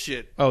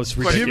bullshit. Oh, it's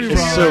Question. ridiculous. Jimmy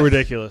It's Rollins- so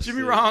ridiculous.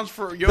 Jimmy Rollins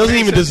for Doesn't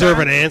even deserve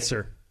an answer.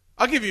 answer.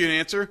 I'll give you an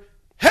answer.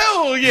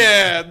 Hell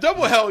yeah!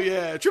 Double hell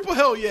yeah! Triple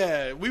hell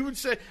yeah! We would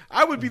say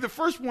I would be the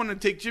first one to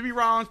take Jimmy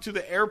Rollins to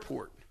the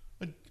airport.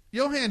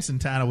 Johan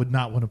Santana would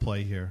not want to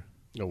play here.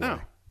 No way.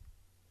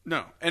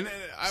 No, and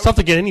It's tough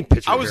to get any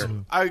pitcher I was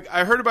here.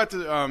 I heard about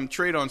the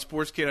trade on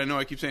Sportscade. I know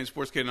I keep saying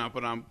Sportscade now,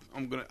 but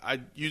I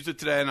used it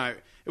today, and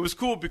it was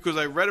cool because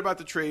I read about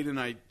the trade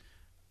and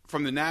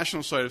from the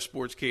national side of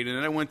Sportscade, and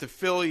then I went to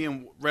Philly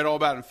and read all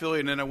about it in Philly,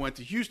 and then I went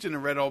to Houston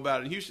and read all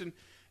about it in Houston,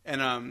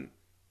 and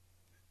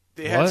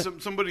they had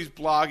What? somebody's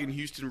blog in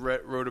Houston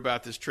wrote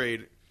about this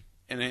trade,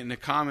 and in the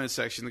comments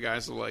section, the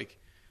guys are like,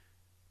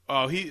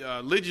 "Oh,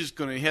 Lidge is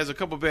he has a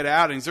couple bad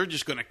outings. They're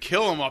just gonna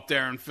kill him up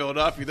there in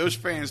Philadelphia. Those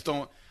fans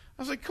don't."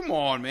 I was like, "Come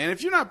on, man!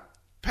 If you're not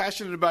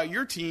passionate about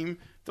your team,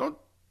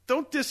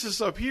 don't diss us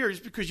up here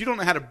just because you don't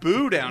know how to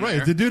boo down Right.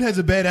 there." If the dude has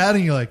a bad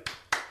outing, you're like,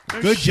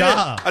 No good shit.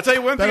 job. I'll tell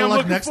you one thing Better I'm luck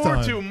looking next forward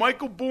time. to: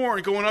 Michael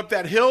Bourne going up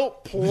that hill,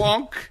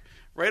 plunk,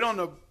 right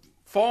on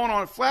falling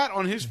on flat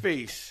on his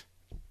face.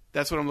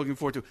 That's what I'm looking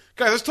forward to,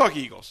 guys. Let's talk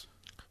Eagles.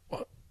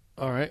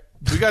 All right.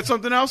 We got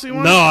something else you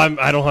want? No,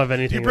 I don't have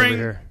anything you bring over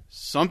here.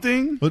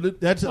 something. But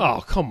that's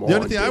Oh, come on. The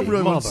only thing I Dave,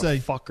 really want to say.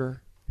 motherfucker.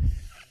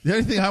 The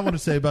only thing I want to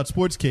say about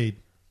Sportscade,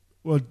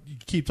 well, you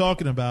keep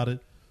talking about it.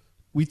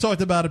 We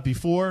talked about it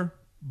before,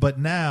 but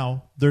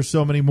now there's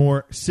so many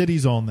more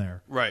cities on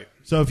there. Right.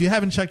 So if you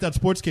haven't checked out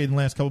Sportscade in the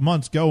last couple of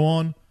months, go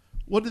on.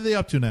 What are they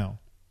up to now?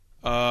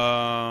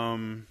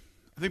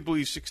 I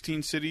believe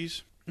 16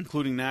 cities,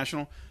 including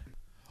national.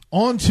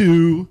 On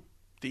to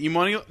The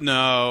E-Money?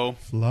 No.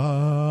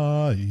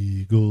 Fly,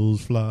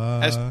 Eagles,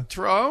 fly. As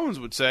Terrell Owens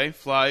would say,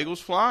 fly,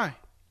 Eagles, fly.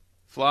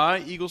 Fly,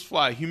 Eagles,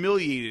 fly.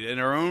 Humiliated in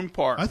our own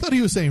park. I thought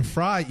he was saying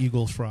fry,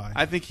 Eagles, fry.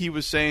 I think he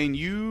was saying,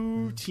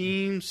 you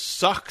team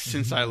sucks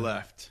since I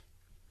left.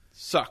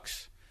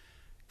 Sucks.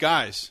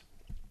 Guys,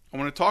 I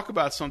want to talk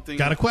about something.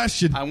 Got a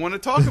question. I want to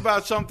talk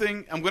about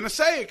something. I'm going to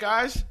say it,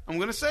 guys. I'm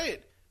going to say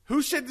it.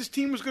 Who said this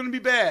team was going to be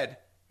bad?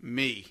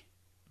 Me.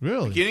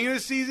 Really? Beginning of the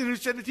season, who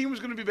said the team was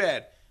going to be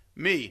bad?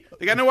 Me.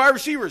 They got no wide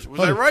receivers. Was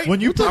I Look, right? when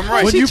you I'm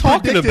right. What's he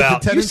talking predicted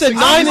about? the 10 You and said 6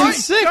 9 I'm and right.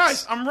 6.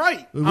 Guys, I'm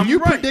right. When I'm you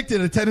right.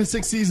 predicted a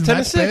 10-6 season, 10 and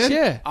that's 6, bad?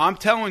 yeah. I'm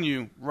telling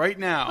you right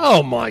now.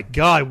 Oh, my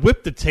God.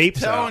 Whip the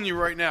tapes out. telling you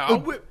right now. I'll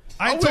whip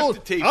I the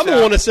told- tapes I'm the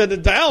out. one that said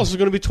that Dallas was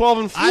going to be 12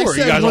 and 4. You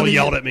guys when all the-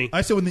 yelled at me.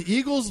 I said when the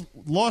Eagles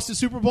lost the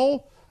Super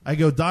Bowl, I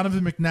go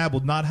Donovan McNabb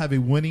will not have a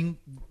winning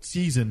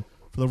season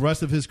for the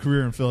rest of his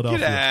career in Philadelphia.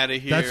 Get outta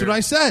here. That's what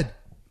I said.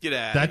 Get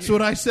out. That's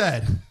what I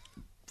said.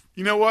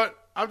 You know what?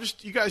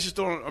 You guys just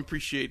don't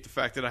appreciate the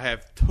fact that I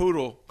have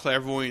total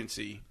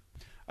clairvoyancy.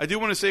 I do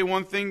want to say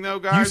one thing, though,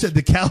 guys. You said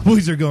the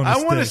Cowboys are going to I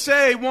want to stink.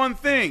 say one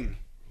thing.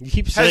 You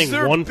keep saying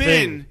one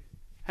thing.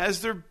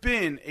 has there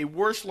been a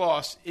worse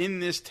loss in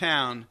this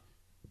town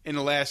in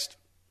the last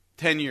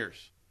 10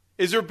 years?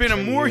 Has there been a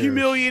more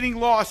humiliating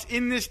loss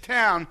in this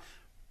town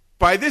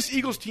by this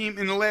Eagles team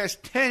in the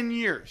last 10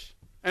 years?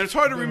 And it's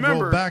hard to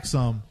remember. Roll back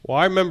some. Well,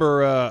 I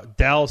remember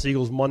Dallas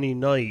Eagles Monday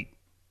night.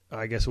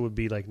 I guess it would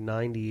be like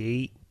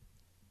 98.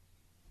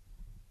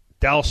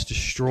 Dallas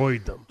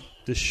destroyed them.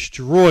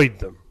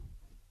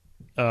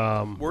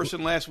 Worse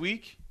than last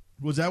week?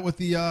 Was that with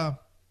the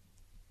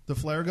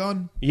flare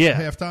gun? Yeah.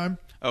 Halftime?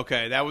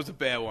 Okay, that was a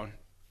bad one.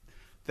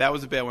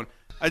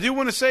 I do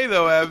want to say,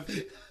 though, Ev,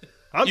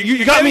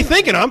 you got me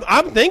thinking.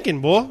 I'm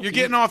thinking, boy. you're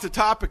getting off the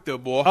topic, though,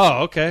 boy.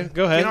 Oh, okay.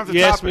 Go Get off ahead. the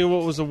You asked topic. me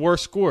what was the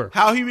worst score.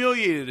 How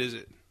humiliated is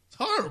it? It's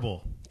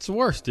horrible. It's the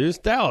worst, dude. It's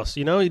Dallas.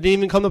 You know, he didn't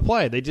even come to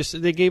play. They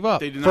gave up.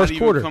 They did First not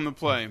quarter. even come to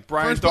play.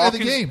 Brian First play of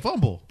Dawkins, the game,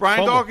 fumble.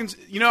 Brian Dawkins,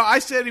 I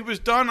said he was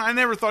done. I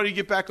never thought he'd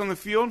get back on the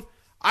field.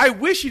 I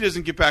wish he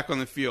doesn't get back on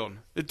the field.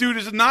 The dude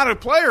is not a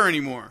player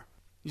anymore.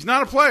 He's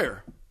not a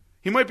player.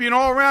 He might be an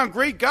all-around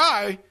great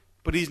guy,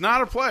 but he's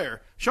not a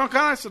player. Sean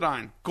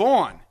Considine,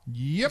 gone.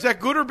 Yep. Is that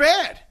good or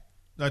bad?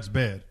 That's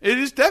bad. It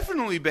is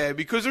definitely bad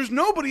because there's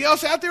nobody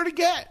else out there to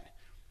get.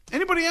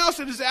 Anybody else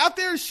that is out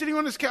there sitting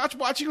on his couch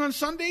watching on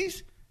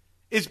Sundays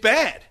is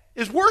bad.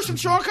 It's worse than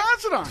Sean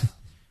Considine.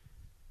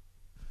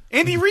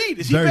 Andy Reid,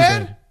 is he Very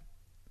bad?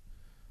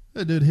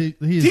 Dude,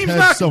 he's Team's head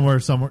not-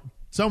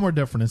 somewhere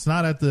different. It's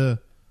not at the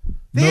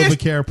They asked-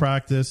 NovaCare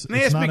practice. They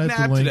It's asked not at the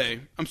McNabb link.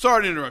 today. I'm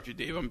sorry to interrupt you,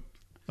 Dave.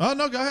 Oh,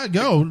 no, go ahead.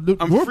 Go.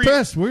 I'm We're free,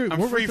 pissed. We're I'm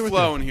right free there with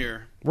flowing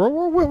here. We're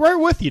right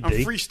with you, I'm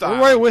D. freestyling.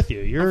 We're right with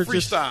you. You're I'm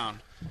freestyling.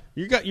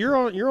 You're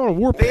on a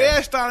warpath. They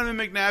asked Donovan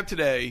McNabb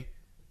today,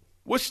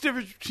 what's the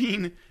difference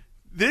between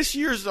this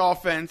year's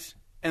offense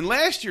and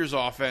last year's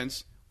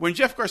offense when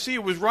Jeff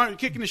Garcia was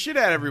kicking the shit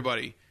out of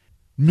everybody?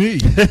 Me.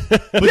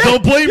 But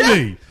don't blame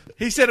me.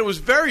 He said it was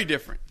very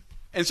different.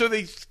 And so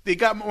they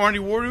got Marty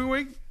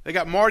Morningwig. They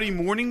got Marty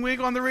Morningwig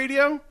on the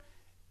radio,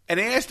 and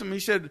they asked him. He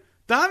said,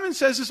 Donovan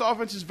says this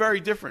offense is very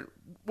different.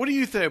 What do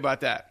you think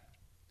about that?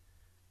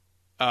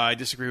 I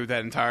disagree with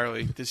that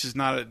entirely. This is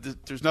not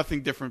there's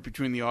nothing different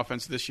between the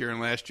offense this year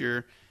and last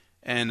year.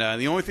 And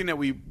the only thing that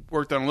we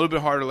worked on a little bit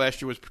harder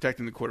last year was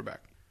protecting the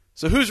quarterback.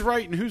 So who's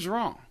right and who's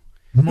wrong?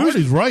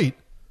 Marty's right.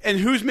 And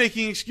who's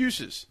making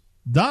excuses?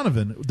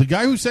 Donovan, the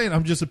guy who's saying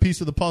I'm just a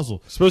piece of the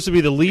puzzle. Supposed to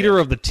be the leader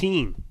of the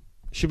team.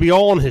 Should be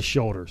all on his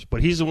shoulders,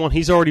 but he's the one.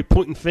 He's already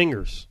pointing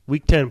fingers.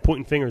 Week 10,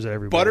 pointing fingers at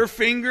everybody.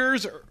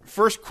 Butterfingers,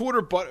 first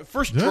quarter,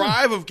 first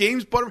drive of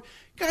games.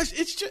 Guys,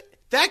 it's just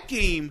that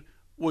game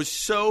was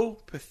so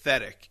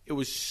pathetic. It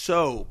was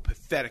so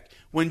pathetic.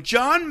 When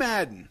John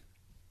Madden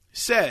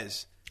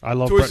says, I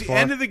love towards Brett the Favre.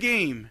 end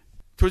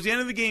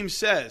of the game,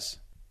 says,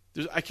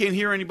 I can't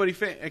hear anybody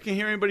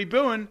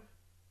booing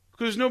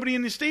because there's nobody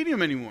in the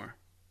stadium anymore.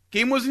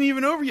 Game wasn't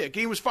even over yet.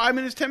 Game was 5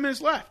 minutes, 10 minutes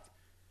left.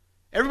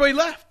 Everybody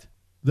left.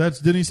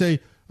 Didn't he say,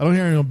 I don't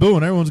hear anyone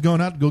booing. Everyone's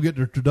going out to go get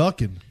their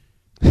turducken.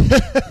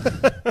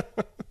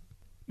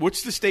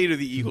 What's the state of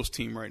the Eagles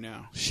team right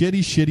now?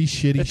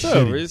 Shitty. It's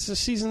over. The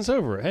season's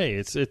over. Hey,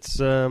 it's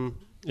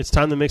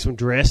time to make some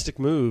drastic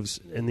moves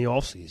in the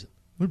offseason.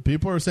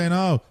 People are saying,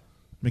 oh,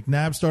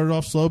 McNabb started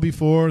off slow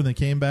before and they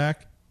came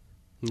back.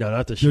 No,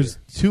 not this year. There's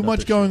too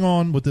much going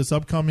on with this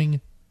upcoming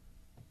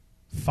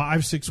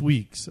 5-6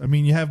 weeks. I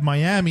mean, you have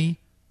Miami,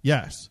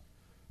 yes,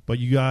 but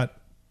you got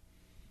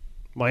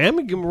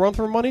Miami give them a run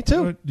for money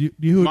too.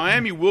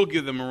 Miami will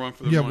give them a run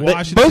for the Yeah, money.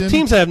 Washington. Both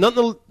teams have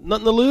nothing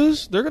to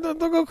lose. They'll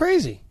go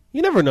crazy.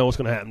 You never know what's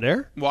going to happen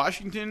there.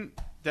 Washington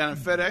down at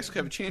FedEx could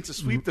have a chance to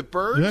sweep the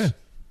Birds. Yeah.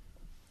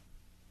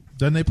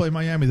 Then they play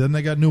Miami. Then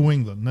they got New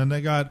England. Then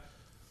they got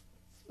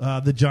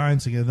the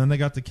Giants again. Then they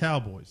got the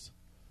Cowboys.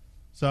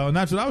 So, and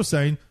that's what I was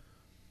saying.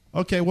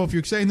 Okay, well, if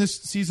you're saying this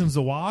season's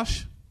a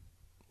wash,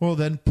 well,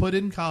 then put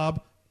in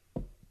Cobb,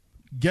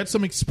 get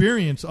some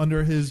experience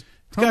under his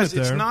helmet Guys,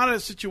 there. it's not a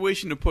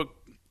situation to put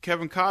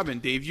Kevin Cobb in,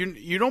 Dave.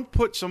 You don't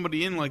put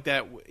somebody in like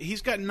that.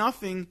 He's got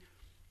nothing.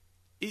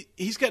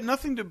 He's got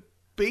nothing to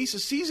base a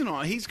season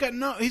on. He's got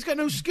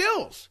no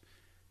skills.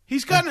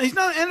 He's not an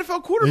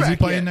NFL quarterback. Is he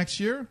playing yet. next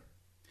year?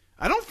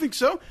 I don't think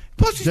so.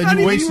 Plus, he's Then not you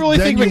even. waste- You really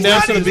then think you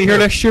McNabb's going to be here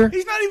next year?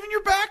 He's not even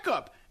your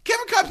backup.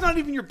 Kevin Cobb's not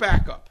even your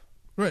backup.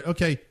 Right,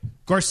 okay.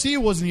 Garcia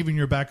wasn't even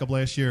your backup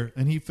last year,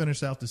 and he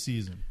finished out the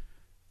season.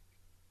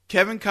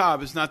 Kevin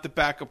Cobb is not the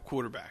backup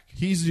quarterback.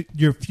 He's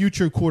your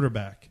future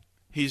quarterback.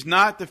 He's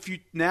not the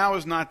future. Now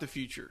is not the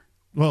future.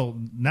 Well,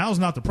 now's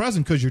not the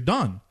present because you're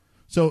done.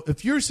 So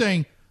if you're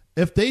saying,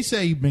 if they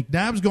say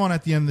McNabb's gone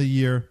at the end of the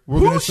year, we're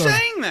going to Who's start.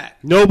 saying that?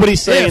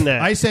 Nobody's saying If,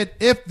 that. I said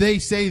if they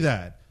say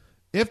that.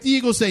 If the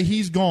Eagles say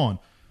he's gone.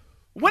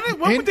 When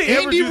would they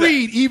ever Andy do that?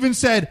 Reid even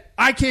said,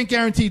 I can't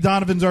guarantee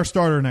Donovan's our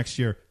starter next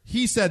year.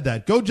 He said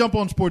that. Go jump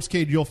on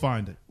Sportscade, you'll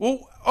find it.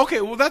 Well,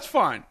 okay, well that's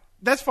fine.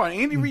 That's fine.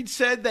 Andy Reid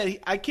said that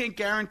I can't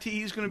guarantee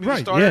he's going to be the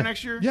Right, starter yeah.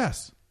 next year.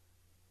 Yes.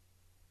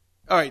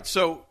 All right,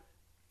 so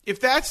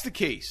if that's the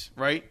case,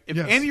 right? If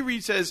Yes. Andy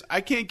Reid says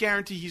I can't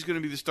guarantee he's going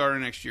to be the starter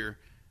next year,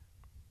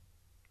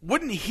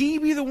 wouldn't he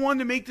be the one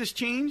to make this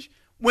change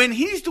when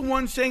he's the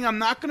one saying I'm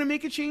not going to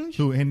make a change?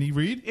 Who, Andy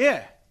Reid?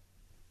 Yeah.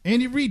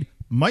 Andy Reid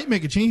might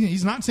make a change.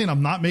 He's not saying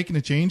I'm not making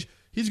a change.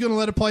 He's going to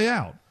let it play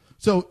out.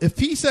 So if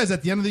he says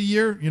at the end of the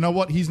year, you know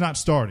what, he's not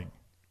starting.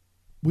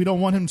 We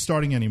don't want him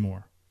starting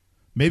anymore.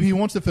 Maybe he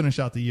wants to finish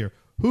out the year.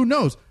 Who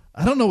knows?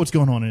 I don't know what's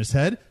going on in his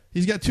head.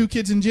 He's got 2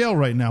 kids in jail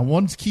right now.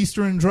 One's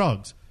keistering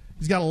drugs.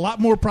 He's got a lot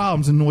more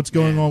problems than what's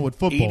going on with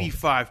football.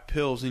 85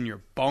 pills in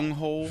your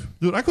bunghole.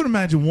 Dude, I could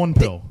imagine one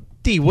pill.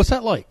 D, what's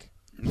that like?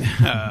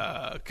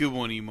 Good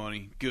one,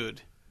 E-Money.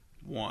 Good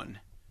one.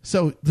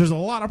 So there's a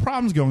lot of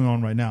problems going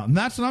on right now. And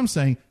that's what I'm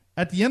saying.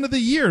 At the end of the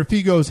year, if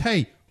he goes,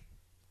 hey,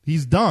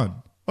 he's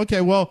done.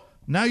 Okay, well,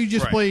 now you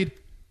just played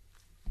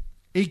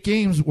 8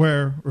 games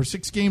or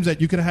 6 games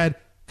that you could have had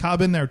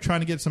Cobb in there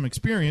trying to get some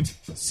experience,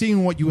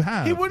 seeing what you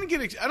have. He wouldn't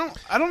get. I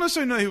don't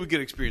necessarily know he would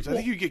get experience. I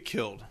think he'd get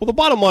killed. Well, the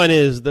bottom line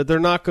is that they're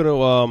not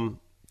going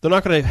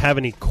to have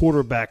any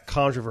quarterback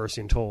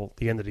controversy until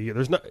the end of the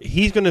year.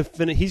 He's going to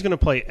finish. He's going to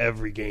play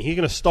every game. He's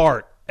going to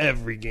start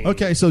every game.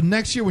 Okay, so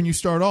next year when you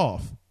start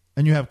off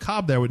and you have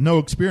Cobb there with no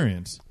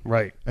experience,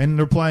 right? And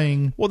they're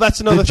playing. Well, that's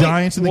another the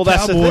Giants and the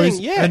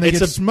Cowboys, and they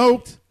get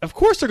smoked. Of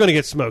course, they're going to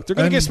get smoked. They're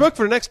going to get smoked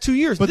for the next 2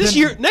 years. But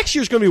next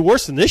year's going to be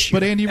worse than this year.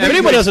 But Andy,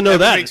 everybody doesn't know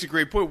that. Makes a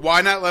great point.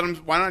 Why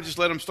not just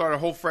let them start a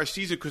whole fresh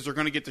season? Because they're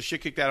going to get the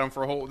shit kicked out of them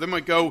for a whole. They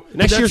might go.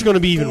 Next year's going to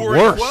be even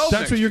worse.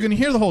 That's what you're going to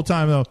hear the whole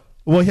time, though.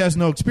 Well, he has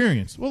no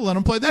experience. Well, let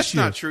him play this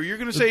year. That's not true. You're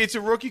going to say it's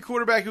a rookie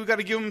quarterback who got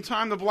to give him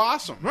time to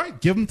blossom. Right.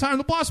 Give him time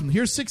to blossom.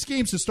 Here's 6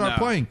 games to start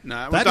playing.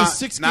 That is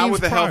 6 not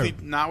games with prior.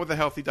 Not with a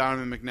healthy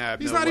Donovan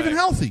McNabb. He's not even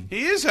healthy.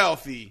 He is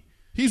healthy.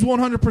 He's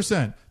 100%.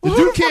 The Well,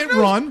 dude can't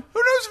run. Who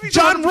knows if he's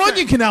John 100%?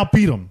 Runyon can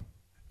outbeat him.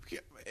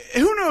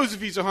 Who knows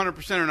if he's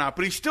 100% or not?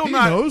 But he's still He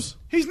not. knows.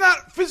 He's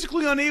not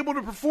physically unable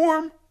to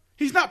perform.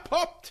 He's not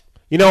pupped.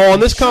 You know, on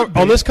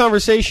this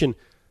conversation,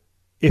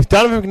 if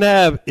Donovan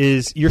McNabb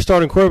is your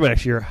starting quarterback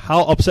next year,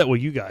 how upset will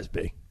you guys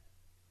be?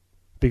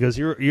 Because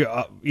you're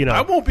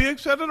I won't be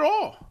upset at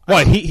all.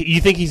 Why?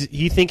 You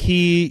think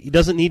he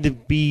doesn't need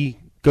to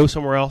go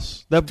somewhere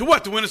else? To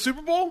what? To win a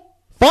Super Bowl?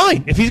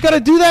 Fine. If he's got to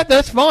do that,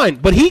 that's fine.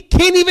 But he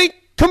can't even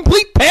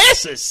complete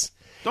passes.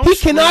 He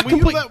cannot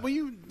complete. Will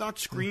you not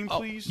scream,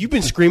 please? You've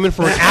been screaming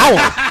for an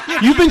hour.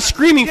 You've been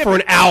screaming for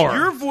an hour.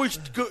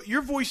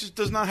 Your voice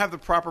does not have the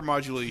proper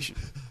modulation.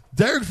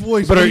 Derek's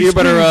voice. You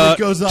better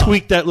goes up.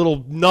 Tweak that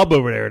little nub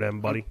over there, then,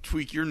 buddy.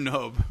 Tweak your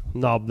nub.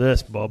 Knob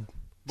this, bub.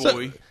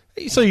 Boy.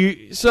 So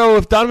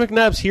if Donovan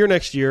McNabb's here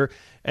next year,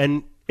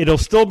 and they'll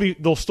still be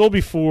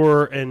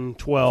 4-12.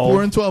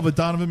 4-12 with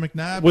Donovan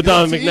McNabb. With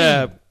Donovan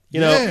McNabb.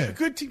 A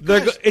good team.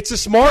 It's a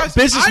smart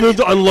business move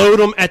to unload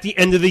them at the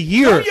end of the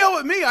year. Don't yell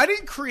at me. I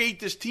didn't create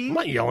this team. I'm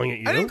not yelling at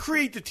you. I didn't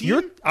create the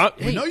team.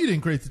 We know you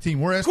didn't create the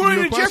team. We're asking you a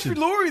According to question.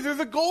 Jeffrey Lurie, they're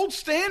the gold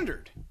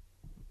standard.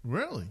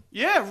 Really?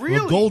 Yeah, really.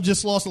 Well, gold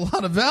just lost a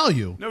lot of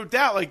value. No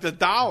doubt, like the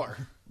dollar.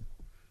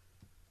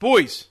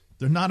 Boys.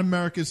 They're not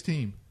America's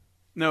team.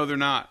 No, they're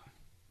not.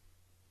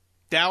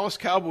 Dallas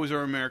Cowboys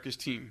are America's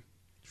team.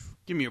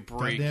 Give me a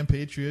break. Goddamn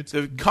Patriots.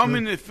 They come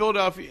into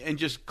Philadelphia and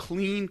just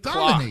clean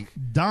clock.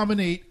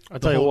 Dominate. I'll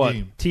tell you what.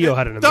 Game. T.O.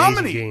 had an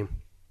amazing game.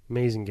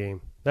 Amazing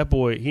game. That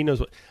boy, he knows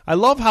what. I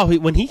love how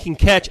when he can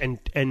catch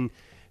and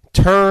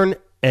turn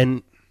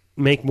and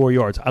make more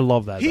yards. I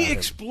love that. He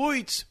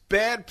exploits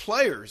bad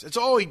players. That's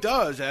all he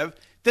does, Ev.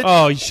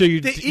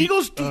 The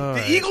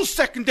Eagles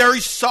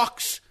secondary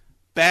sucks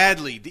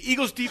badly. The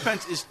Eagles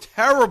defense is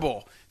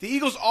terrible. The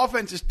Eagles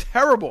offense is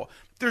terrible.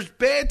 There's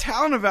bad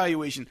talent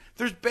evaluation.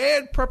 There's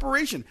bad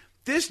preparation.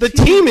 The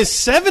team is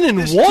 7-1.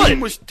 This team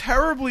was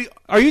terribly.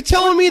 Are you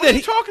telling me what are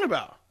you talking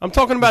about? I'm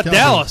talking about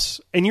Dallas,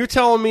 and you're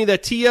telling me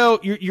that T.O.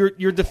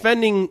 You're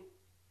defending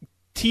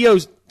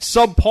T.O.'s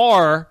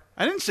subpar.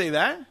 I didn't say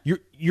that.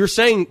 You're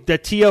saying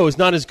that T.O. is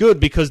not as good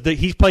because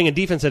he's playing a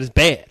defense that is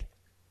bad.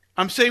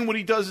 I'm saying what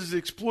he does is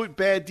exploit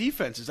bad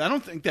defenses. I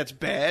don't think that's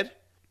bad.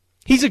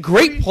 He's a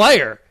great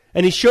player.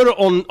 And he showed it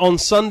on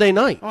Sunday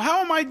night. Well, how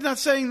am I not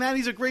saying that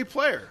he's a great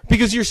player?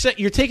 Because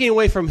you're taking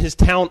away from his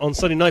talent on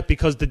Sunday night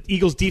because the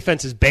Eagles'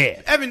 defense is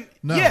bad. Evan,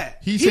 no,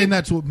 he's saying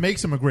that's what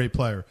makes him a great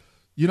player.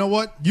 You know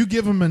what? You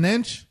give him an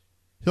inch,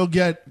 he'll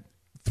get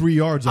 3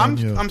 yards on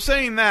you. I'm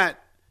saying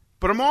that,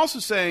 but I'm also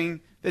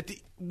saying that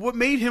what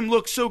made him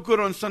look so good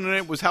on Sunday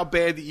night was how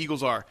bad the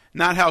Eagles are,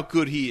 not how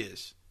good he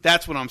is.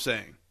 That's what I'm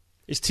saying.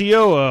 Is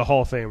T.O. a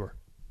Hall of Famer?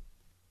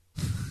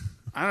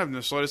 I don't have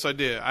the slightest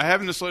idea.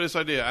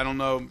 I don't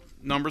know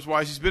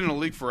numbers-wise. He's been in the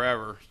league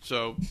forever,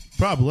 so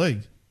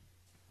probably.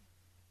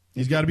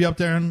 He's got to be up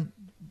there in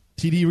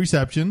TD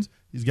receptions.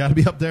 He's got to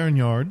be up there in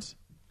yards.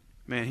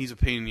 Man, he's a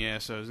pain in the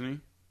ass, though, isn't he?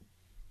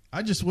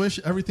 I just wish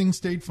everything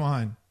stayed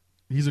fine.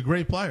 He's a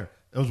great player.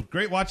 It was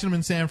great watching him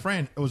in San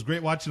Fran. It was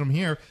great watching him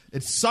here.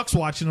 It sucks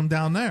watching him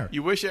down there.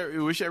 You wish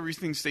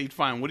everything stayed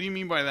fine. What do you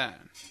mean by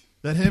that?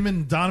 That him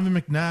and Donovan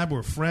McNabb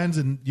were friends,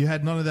 and you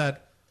had none of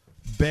that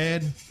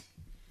bad.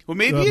 Well,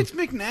 maybe it's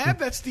McNabb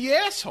that's the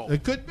asshole.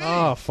 It could be.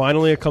 Oh,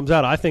 finally it comes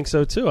out. I think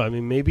so, too. I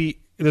mean, maybe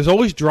there's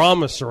always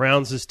drama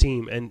surrounds this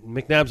team, and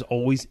McNabb's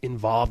always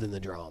involved in the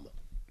drama.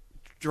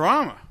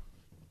 Drama.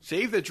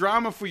 Save the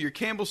drama for your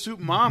Campbell Soup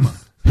mama.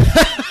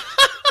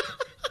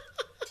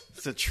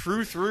 It's a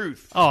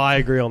truth. Oh, I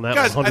agree on that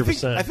Guys,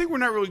 100%. I think we're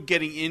not really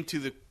getting into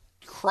the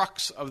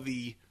crux of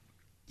the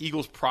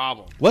Eagles'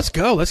 problem. Let's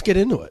go. Let's get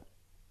into it.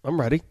 I'm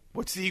ready.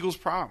 What's the Eagles'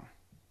 problem?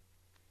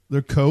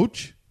 Their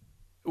coach.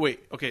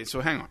 Wait, okay,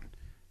 so hang on.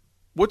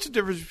 What's the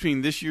difference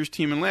between this year's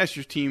team and last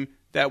year's team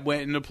that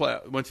went to the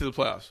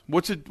playoffs?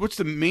 What's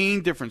the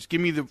main difference? Give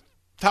me the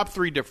top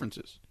 3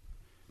 differences.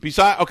 You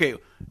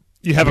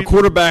have a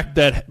quarterback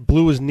that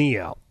blew his knee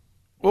out,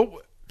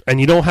 well, and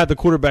you don't have the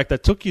quarterback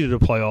that took you to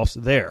the playoffs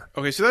there.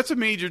 okay, so that's a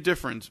major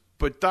difference.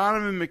 But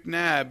Donovan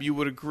McNabb, you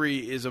would agree,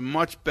 is a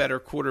much better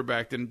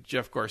quarterback than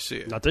Jeff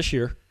Garcia. Not this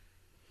year.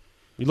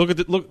 You look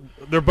at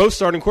they're both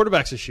starting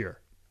quarterbacks this year.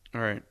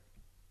 All right.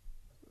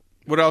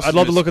 What else? I'd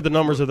love to look at the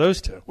numbers of those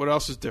two. What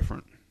else is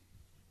different?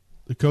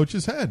 The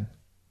coach's head.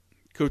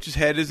 Coach's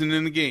head isn't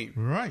in the game,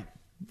 Right.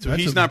 so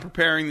he's not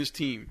preparing this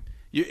team.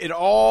 You're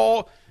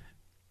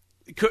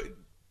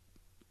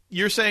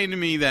saying to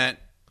me that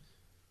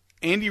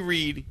Andy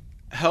Reid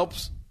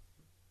helps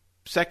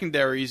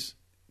secondaries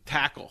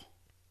tackle.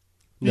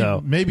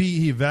 No. Maybe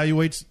he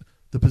evaluates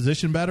the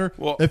position better.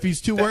 Well, if he's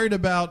too worried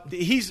about.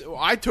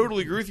 I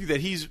totally agree with you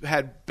that he's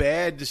had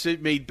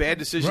made bad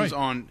decisions Right.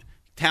 on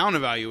talent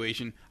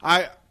evaluation.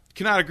 I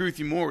cannot agree with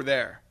you more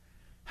there.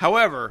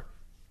 However,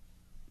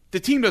 the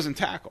team doesn't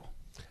tackle.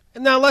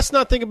 Now let's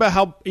not think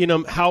about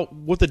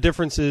what the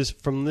difference is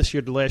from this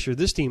year to last year.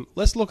 This team.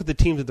 Let's look at the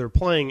teams that they're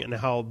playing and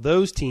how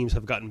those teams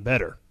have gotten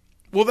better.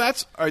 Well,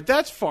 that's all right,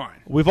 that's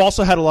fine. We've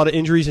also had a lot of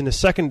injuries in the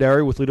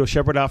secondary with Lito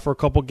Shepherd out for a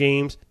couple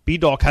games.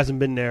 B-Dog hasn't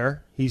been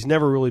there. He's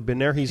never really been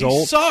there. He's He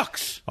old.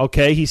 sucks.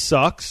 Okay, he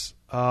sucks.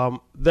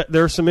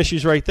 There are some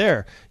issues right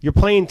there. You're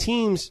playing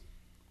teams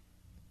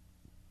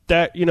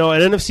that, an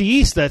NFC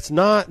East that's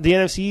not the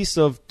NFC East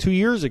of 2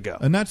 years ago.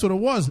 And that's what it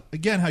was.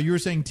 Again, how you were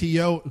saying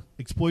T.O.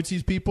 exploits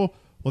these people.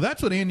 Well,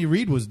 that's what Andy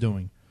Reid was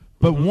doing.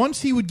 But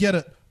once he would get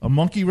a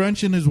monkey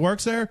wrench in his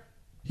works there,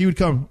 he would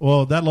come,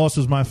 well, that loss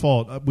was my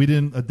fault. We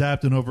didn't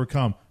adapt and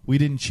overcome. We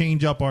didn't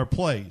change up our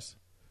plays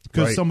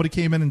because Right. somebody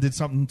came in and did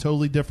something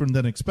totally different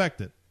than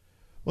expected.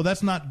 Well,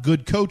 that's not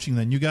good coaching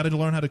then. You got to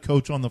learn how to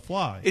coach on the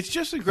fly. It's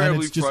just and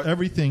incredibly it's just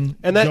everything.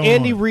 And that going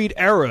Andy on. Reid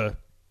era,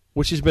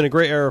 which has been a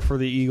great era for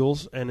the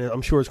Eagles, and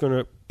I'm sure it's going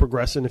to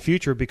progress in the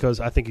future because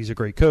I think he's a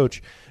great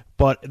coach.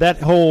 But that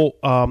whole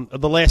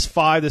the last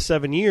 5 to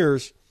 7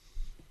 years,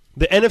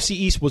 the NFC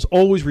East was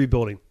always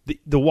rebuilding.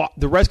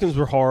 The Redskins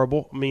were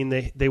horrible. I mean,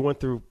 they went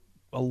through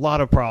a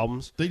lot of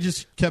problems. They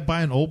just kept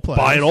buying old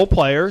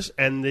players.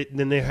 And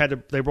then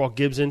they brought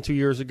Gibbs in 2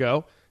 years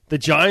ago. The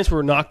Giants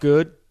were not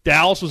good.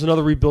 Dallas was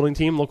another rebuilding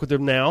team. Look at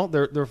them now.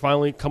 They're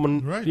finally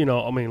coming. Right.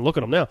 Look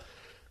at them now.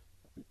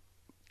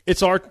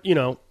 It's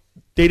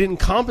they didn't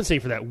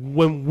compensate for that.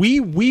 When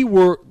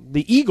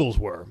the Eagles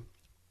were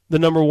the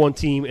number 1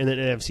 team in the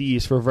NFC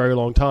East for a very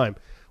long time.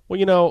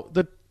 Well,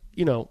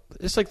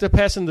 it's like they're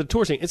passing the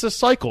torch thing. It's a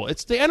cycle. The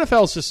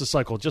NFL is just a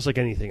cycle, just like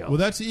anything else. Well,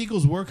 that's the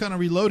Eagles. We're kind of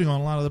reloading on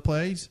a lot of the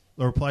plays,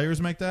 or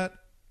players make that.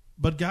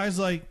 But guys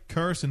like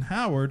Curse and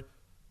Howard,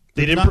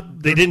 they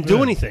didn't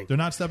do anything. They're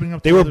not stepping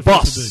up. They to were where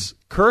they're supposed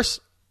busts.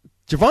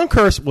 Javon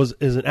Curse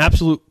is an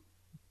absolute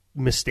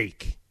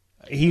mistake.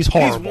 He's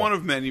horrible. He's one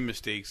of many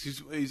mistakes.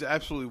 He's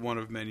absolutely one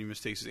of many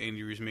mistakes that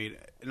Andy Reid's made,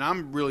 and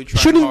I'm really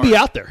trying. Shouldn't even be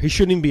out there. He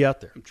shouldn't even be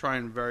out there. I'm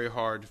trying very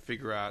hard to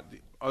figure out,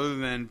 other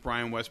than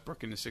Brian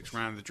Westbrook in the 6th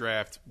round of the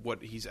draft,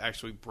 what he's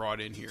actually brought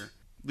in here.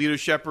 Lito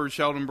Shepherd,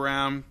 Sheldon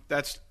Brown,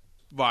 that's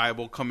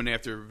viable coming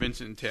after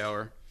Vincent and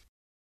Taylor.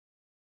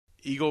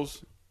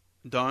 Eagles,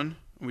 done?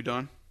 Are we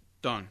done?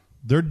 Done.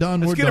 They're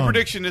done. Let's We're get done. a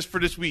prediction for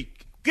this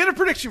week. Get a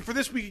prediction for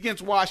this week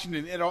against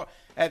Washington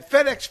at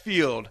FedEx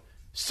Field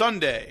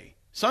Sunday.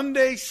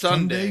 Sunday.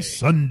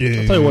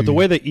 I'll tell you what, the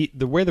way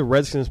the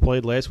Redskins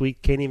played last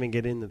week, can't even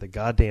get into the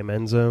goddamn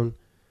end zone.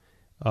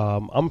 I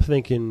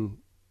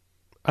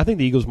think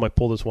the Eagles might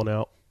pull this one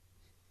out.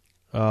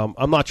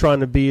 I'm not trying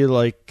to be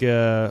like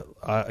diehard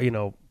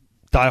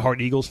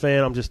Eagles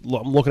fan. I'm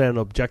looking at it in an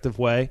objective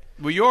way.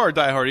 Well, you are a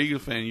diehard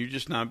Eagles fan. You're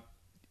just not.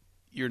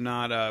 You're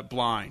not a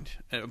blind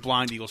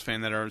Eagles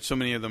fan that are. So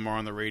many of them are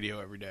on the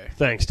radio every day.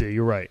 Thanks, dude.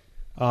 You're right.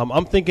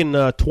 I'm thinking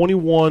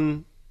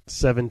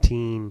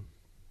 21-17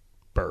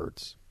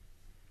 Birds.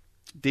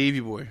 Davey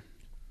boy.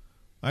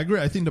 I agree.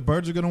 I think the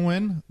Birds are going to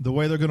win. The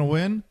way they're going to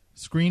win,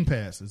 screen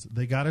passes.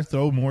 They got to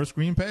throw more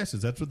screen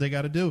passes. That's what they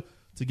got to do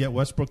to get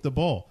Westbrook the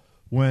ball.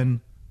 When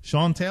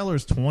Sean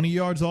Taylor's 20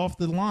 yards off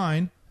the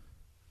line,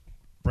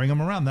 bring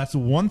him around. That's the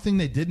one thing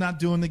they did not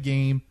do in the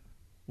game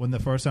when the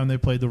first time they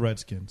played the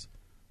Redskins.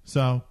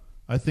 So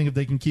I think if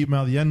they can keep him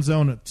out of the end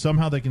zone,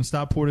 somehow they can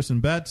stop Portis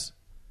and Betts,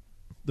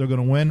 they're going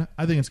to win.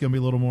 I think it's going to be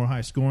a little more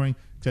high scoring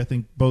because I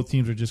think both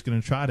teams are just going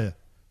to try to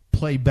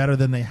play better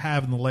than they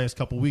have in the last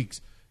couple weeks.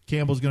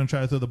 Campbell's going to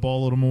try to throw the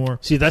ball a little more.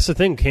 See, that's the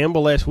thing.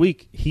 Campbell last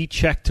week, he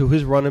checked to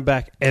his running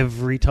back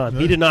every time.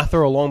 He did not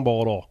throw a long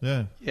ball at all.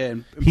 Yeah. Yeah.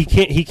 He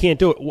can't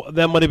do it.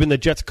 That might have been the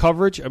Jets'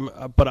 coverage,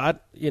 but I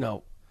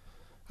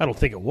don't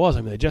think it was.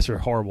 I mean, the Jets are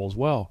horrible as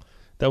well.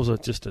 That was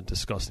just a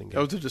disgusting game.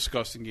 That was a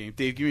disgusting game.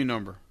 Dave, give me a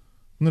number.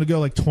 I'm going to go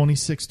like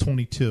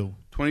 26-22.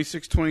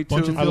 26-22.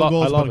 Bunch of I field love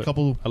goals, but it. a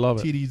couple I love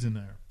it. TDs in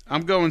there.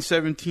 I'm going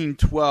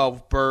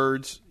 17-12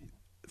 Birds,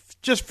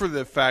 just for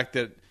the fact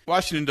that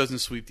Washington doesn't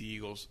sweep the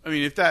Eagles. I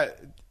mean, if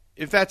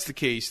that's the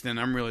case, then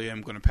I'm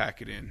going to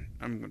pack it in.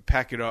 I'm going to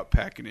pack it up,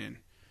 pack it in.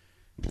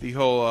 The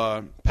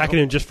whole Pack it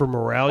in just for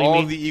morale, you all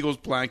mean? of the Eagles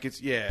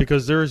blankets, yeah.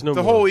 Because there is no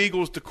the more. whole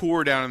Eagles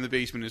decor down in the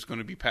basement is going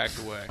to be packed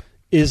away.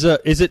 Is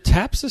it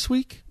taps this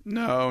week?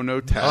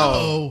 No towel.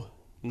 Oh,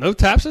 No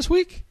taps this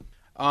week?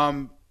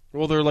 Well,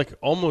 They're like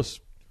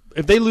almost.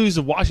 If they lose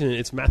to Washington,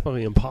 it's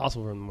mathematically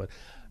impossible for them to win.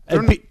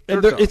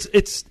 They're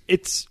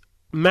It's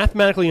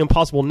mathematically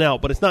impossible now,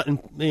 but it's not.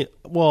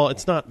 Well,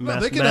 it's not. no, they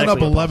mathematically can end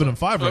up impossible.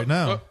 11-5 right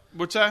now.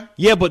 What's that?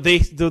 Yeah, but they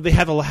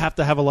have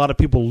to have a lot of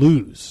people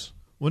lose.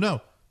 Well,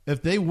 no,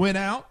 if they win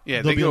out, Yeah,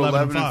 they'll they be go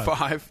 11-5.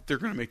 11-5. They're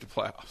going to make the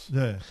playoffs.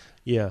 Yeah.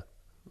 Yeah,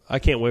 I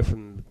can't wait for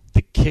them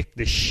to kick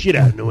the shit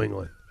out of New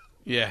England.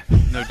 Yeah,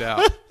 no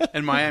doubt.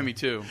 And Miami,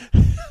 too.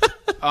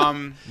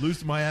 Lose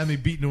to Miami,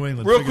 beat New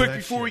England. Real Figure quick that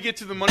before shit. we get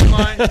to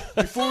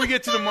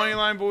the money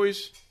line,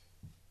 boys,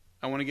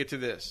 I want to get to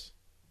this.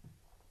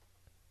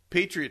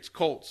 Patriots,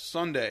 Colts,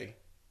 Sunday.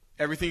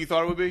 Everything you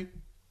thought it would be?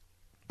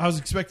 I was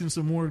expecting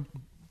some more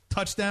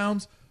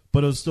touchdowns,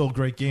 but it was still a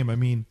great game. I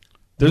mean,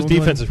 Those New England-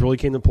 defenses really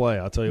came to play.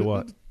 I'll tell you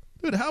what,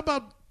 Dude, how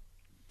about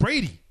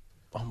Brady?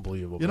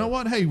 unbelievable. You know man.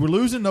 what? Hey, we're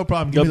losing. No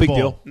problem. No Give me the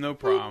big ball. deal. No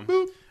problem.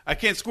 Boop, boop. I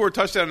can't score a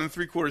touchdown in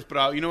 3/4,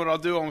 but you know what I'll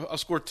do? I'll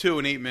score 2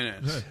 in 8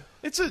 minutes.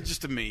 It's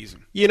just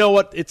amazing. You know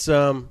what? It's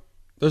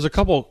there's a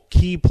couple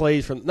key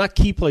plays from not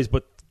key plays,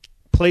 but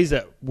plays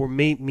that were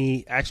made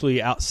me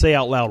actually say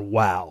out loud,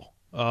 "Wow!"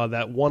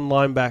 That one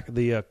linebacker,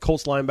 the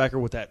Colts linebacker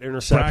with that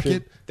interception,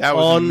 Bracket? That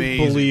was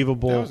amazing.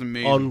 unbelievable. That was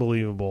amazing.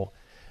 Unbelievable.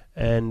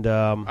 And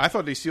I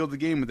thought they sealed the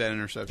game with that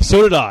interception.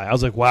 so did I. I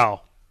was like,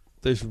 "Wow,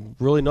 there's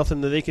really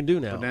nothing that they can do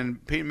now." But then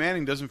Peyton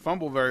Manning doesn't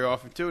fumble very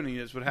often, too, and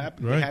that's what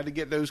happened. They Right. had to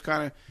get those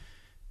kind of...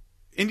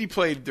 Indy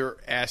played their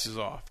asses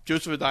off.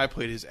 Joseph Adai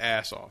played his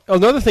ass off.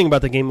 Another thing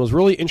about the game was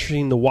really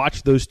interesting to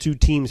watch those two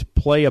teams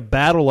play a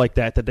battle like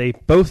that they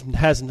both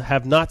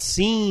have not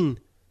seen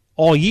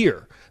all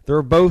year.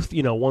 They're both,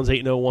 one's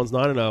 8-0, one's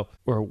 9-0,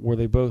 or were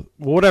they both?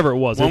 Whatever it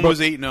was. One They was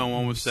both- 8-0,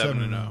 one was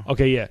 7-0.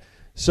 Okay, yeah.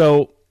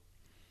 So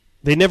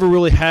they never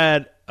really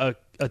had a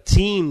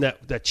team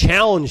that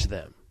challenged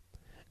them,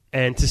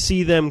 and to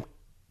see them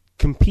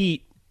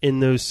compete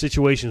in those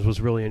situations was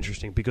really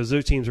interesting because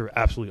those teams are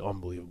absolutely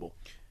unbelievable.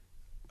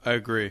 I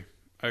agree.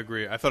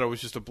 I thought it was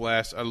just a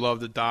blast. I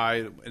loved the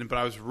die, but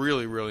I was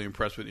really, really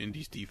impressed with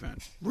Indy's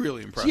defense.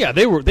 Really impressed. Yeah,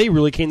 they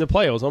really came to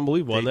play. It was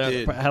unbelievable. And They that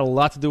did. had a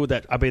lot to do with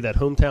that. I bet that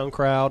hometown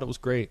crowd. It was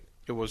great.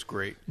 It was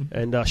great.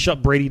 And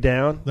shut Brady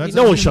down. That's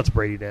No one actually- shuts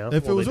Brady down.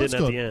 If Well, it was they what's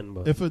didn't at called- the end.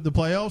 But. if the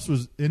playoffs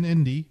was in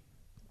Indy,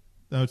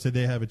 I would say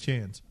they have a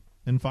chance.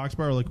 In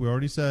Foxborough, like we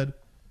already said,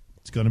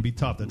 it's going to be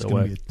tough. That's No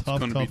going way. to be a It's tough,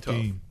 gonna be tough tough.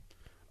 game.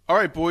 All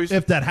right, boys.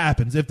 If that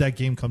happens, if that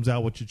game comes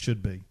out, which it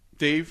should be.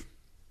 Dave,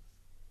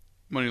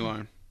 money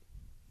line.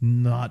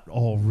 Not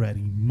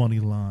already. Money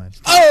line.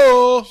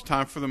 Oh! It's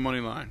time for the money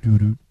line.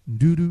 Doo-doo,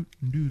 doo-doo,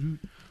 doo-doo.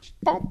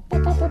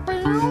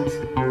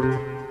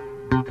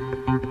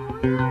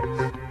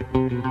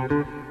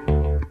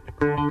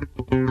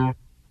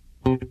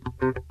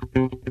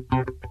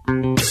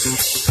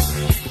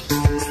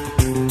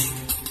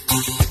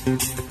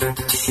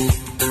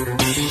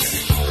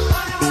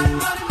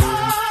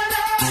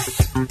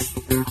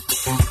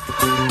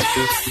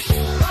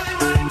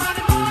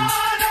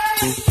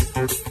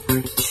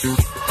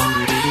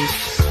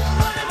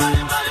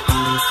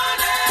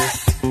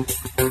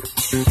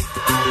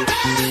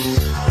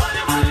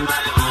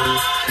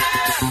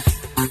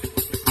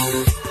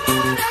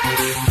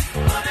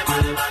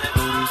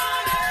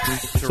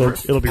 So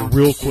it'll be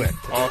real quick.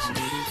 Awesome.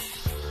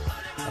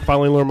 I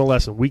finally learned my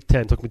lesson. Week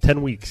 10. Took me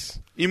 10 weeks.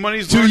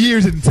 E-Money's 2 learned,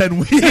 years and 10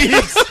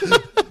 weeks.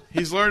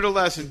 he's learned a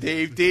lesson,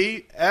 Dave.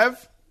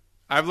 Ev,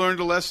 I've learned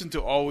a lesson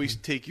to always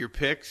take your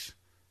picks.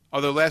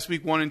 Although last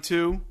week 1 and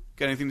 2,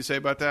 got anything to say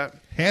about that?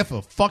 Half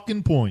a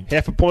fucking point.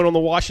 Half a point on the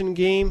Washington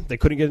game. They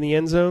couldn't get in the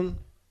end zone.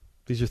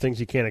 These are things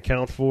you can't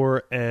account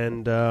for.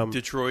 And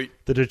Detroit,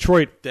 the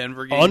Detroit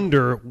Denver game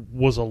under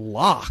was a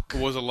lock.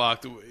 was a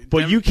lock.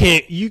 But you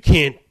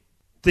can't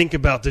think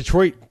about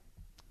Detroit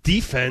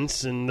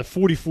defense and the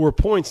 44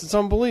 points. It's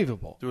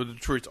unbelievable. It was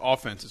Detroit's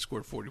offense that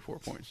scored 44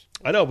 points.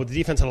 I know, but the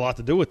defense had a lot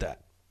to do with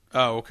that.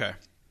 Oh, okay.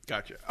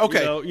 Gotcha. Okay.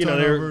 There were a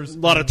Turnovers.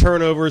 lot of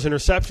turnovers,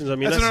 interceptions. I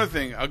mean, That's another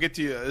thing. I'll get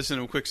to this in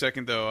a quick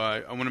second, though. I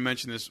want to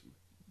mention this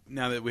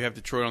now that we have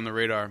Detroit on the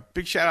radar.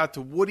 Big shout out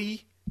to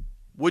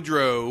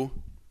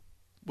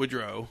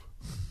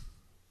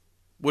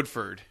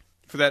Woodford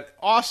for that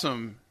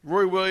awesome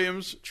Roy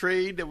Williams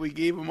trade that we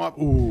gave him up.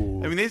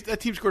 Ooh. I mean, that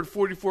team scored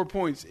 44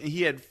 points, and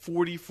he had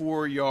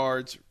 44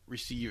 yards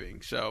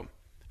receiving. So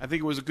I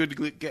think it was good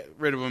to get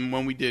rid of him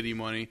when we did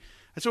E-Money.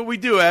 That's what we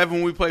do, Ev,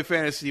 when we play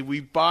fantasy.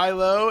 We buy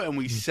low and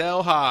we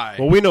sell high.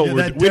 Well, we know Yeah,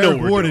 we're, that we know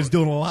Derek we're Ward doing. is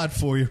doing a lot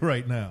for you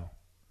right now.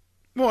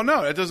 Well,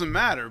 no, that doesn't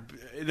matter.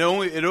 It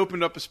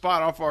opened up a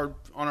spot on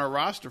our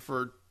roster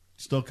for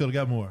Still could have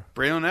got more.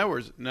 Braylon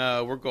Edwards.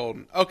 No, we're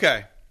golden.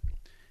 Okay.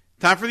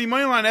 Time for the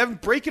money line, Evan.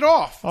 Break it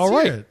off. All Let's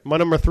right. hear it. My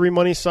number 3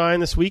 money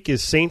sign this week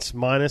is Saints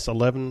minus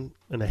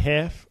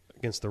 11.5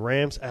 against the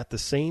Rams at the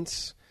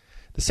Saints.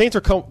 The Saints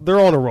they're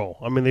on a roll.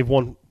 I mean, they've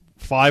won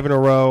 5 in a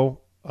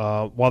row,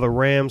 while the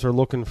Rams are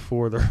looking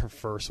for their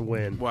first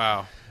win.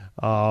 Wow.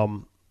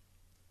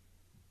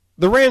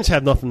 The Rams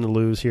have nothing to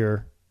lose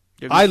here.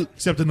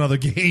 Except another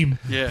game.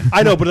 Yeah.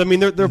 I know, but I mean,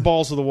 they're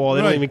balls to the wall.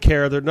 They Right. don't even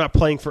care. They're not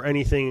playing for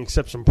anything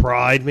except some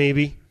pride,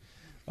 maybe.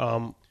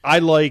 I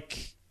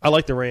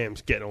like the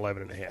Rams getting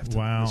 11.5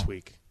 Wow. this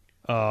week.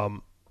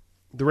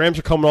 The Rams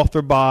are coming off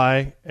their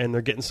bye, and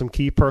they're getting some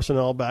key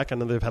personnel back. I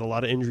know they've had a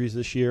lot of injuries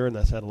this year, and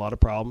that's had a lot of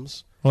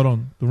problems. Hold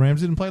on. The Rams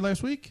didn't play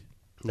last week?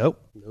 Nope.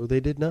 No, they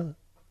did not.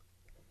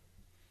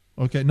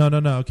 Okay. No.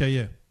 Okay,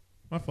 yeah.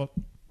 My fault.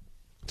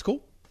 It's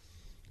cool.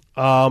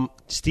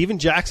 Steven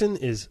Jackson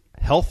is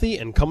healthy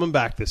and coming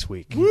back this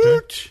week.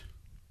 Woot.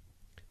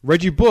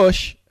 Reggie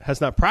Bush has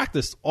not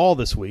practiced all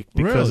this week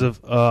because Really?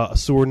 of a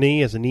sore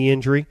knee, as a knee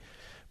injury.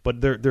 But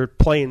they're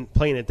playing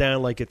it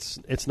down like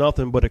it's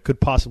nothing, but it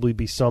could possibly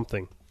be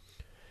something.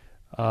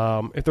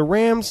 If the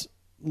Rams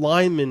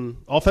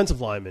offensive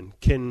linemen,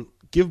 can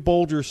give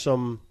Bolger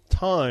some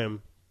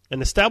time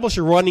and establish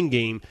a running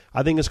game,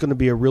 I think it's going to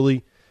be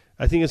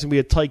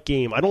a tight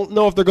game. I don't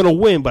know if they're going to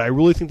win, but I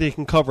really think they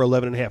can cover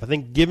 11.5.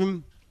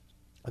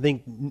 I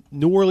think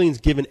New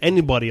Orleans giving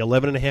anybody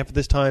 11.5 at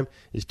this time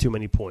is too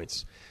many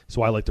points.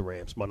 So I like the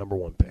Rams, my number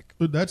 1 pick.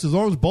 But that's as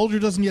long as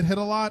Bolger doesn't get hit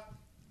a lot,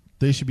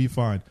 they should be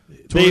fine.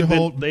 They've Torrey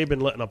Holt, been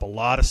letting up a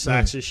lot of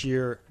sacks Yeah. this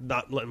year,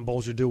 not letting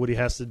Bolger do what he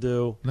has to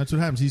do. and that's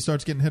what happens. He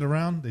starts getting hit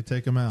around, they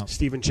take him out.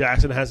 Steven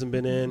Jackson hasn't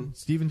been in.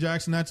 Steven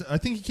Jackson, I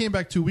think he came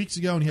back 2 weeks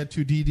ago and he had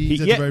 2 DDs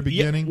at the very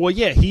beginning.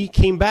 He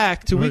came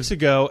back 2 Right. weeks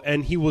ago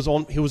and he was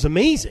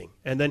amazing,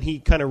 and then he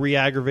kind of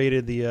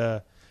re-aggravated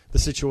the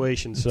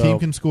situation. The So team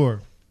can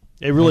score.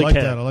 it really I like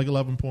can. that. I like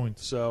 11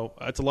 points. So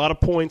it's a lot of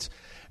points,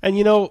 and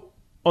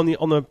on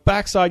the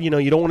backside, you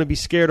don't want to be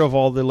scared of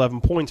all the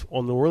 11 points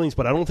on New Orleans,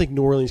 but I don't think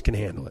New Orleans can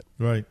handle it.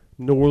 Right.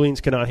 New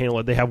Orleans cannot handle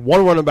it. They have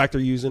one running back they're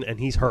using, and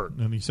he's hurt.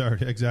 And he's sorry.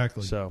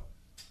 Exactly. So,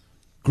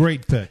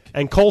 Great pick.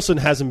 and Colson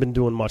hasn't been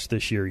doing much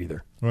this year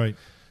either. Right.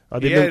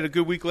 He had a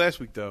good week last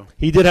week, though.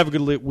 He did have a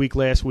good week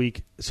last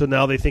week, so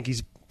now they think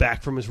he's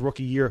back from his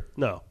rookie year.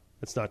 No,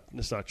 that's not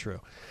true.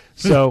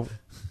 So,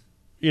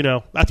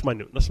 that's my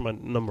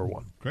number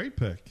 1. Great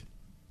pick.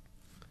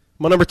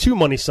 My number 2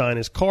 money sign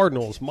is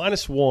Cardinals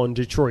 -1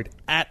 Detroit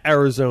at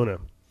Arizona.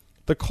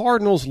 The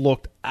Cardinals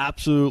looked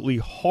absolutely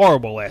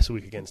horrible last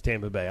week against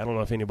Tampa Bay. I don't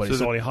know if anybody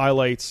saw any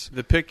highlights.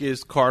 The pick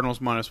is Cardinals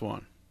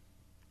 -1.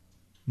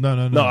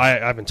 No. No, I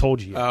haven't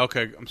told you yet.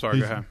 Okay, I'm sorry.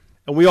 Go ahead.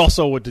 And we all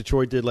saw what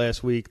Detroit did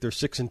last week. They're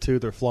 6-2.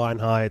 They're flying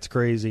high. It's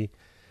crazy.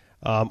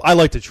 I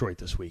like Detroit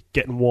this week,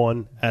 getting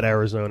 1 at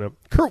Arizona.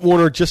 Kurt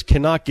Warner just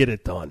cannot get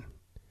it done.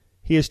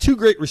 He has 2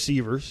 great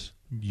receivers,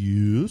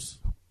 Use.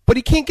 but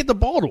he can't get the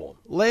ball to him.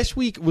 Last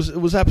week was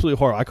absolutely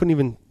horrible. I couldn't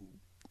even.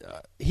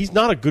 He's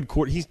not a good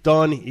quarterback. He's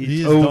done.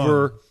 He's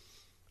over. Done.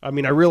 I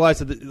mean, I realize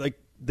that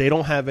they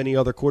don't have any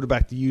other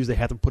quarterback to use. They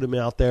have to put him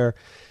out there.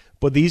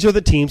 But these are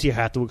the teams you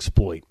have to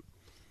exploit.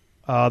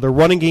 Their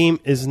running game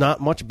is not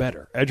much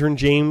better. Edgerrin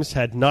James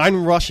had 9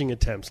 rushing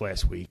attempts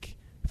last week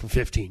for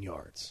 15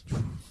 yards.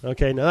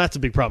 Okay, now that's a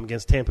big problem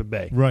against Tampa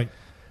Bay. Right.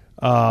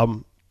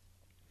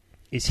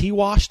 Is he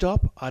washed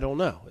up? I don't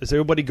know. Does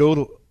everybody go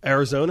to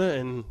Arizona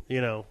and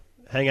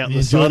hang out in the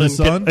Enjoy sun the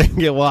and sun?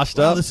 get washed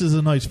Well, up? this is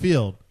a nice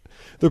field.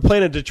 They're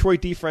playing a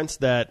Detroit defense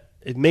that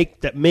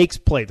makes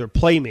play. They're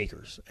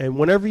playmakers, and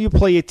whenever you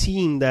play a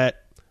team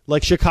that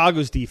like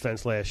Chicago's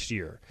defense last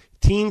year,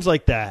 teams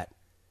like that,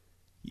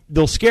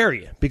 they'll scare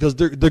you because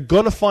they're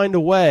going to find a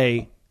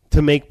way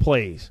to make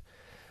plays.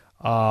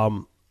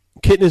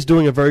 Kitten is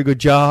doing a very good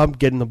job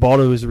getting the ball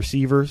to his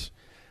receivers.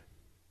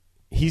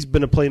 He's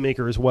been a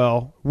playmaker as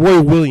well.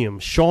 Roy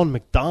Williams, Sean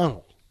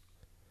McDonald,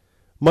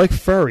 Mike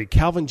Furry,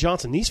 Calvin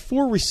Johnson. These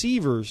 4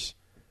 receivers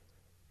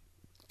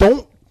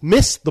don't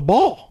miss the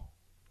ball.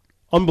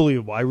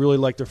 Unbelievable. I really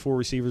like their 4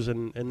 receivers,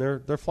 and they're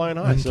flying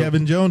high. And So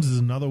Kevin Jones is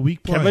another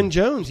weak player. Kevin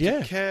Jones,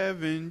 yeah.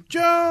 Kevin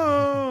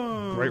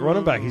Jones. Great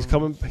running back. He's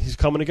coming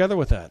together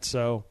with that.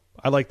 So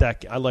I like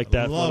that. I like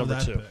that. Love number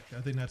that 2. pick.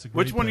 I think that's a great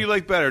Which one do pick. you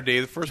like better,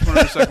 Dave? The first one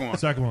or the second one?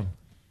 Second one.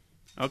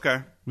 Okay.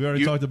 We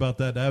already talked about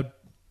that.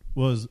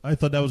 I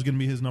thought that was going to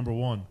be his number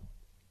 1.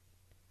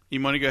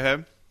 E-Money, go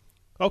ahead.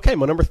 Okay,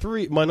 my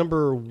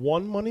number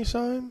 1 money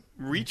sign.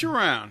 Reach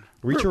around.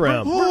 Reach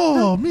around.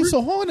 Oh,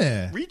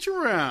 Misahone. Reach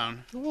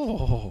around.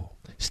 Oh,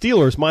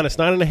 Steelers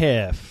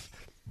 -9.5.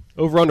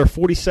 Over under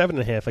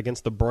 47.5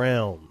 against the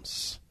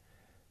Browns.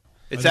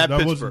 It's at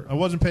I Pittsburgh. I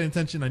wasn't paying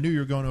attention. I knew you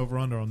were going over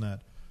under on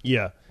that.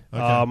 Yeah.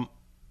 Okay.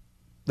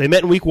 They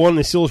met in week 1 and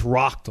the Steelers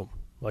rocked them.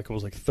 Like it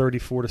was like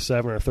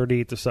 34-7 or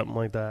 38 or something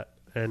like that.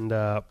 And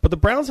but the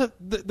Browns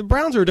the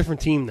Browns are a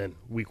different team than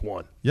week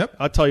 1. Yep.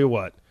 I'll tell you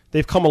what.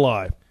 They've come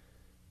alive.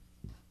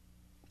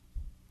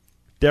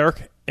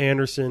 Derek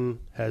Anderson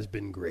has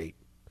been great.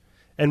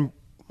 And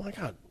my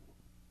God,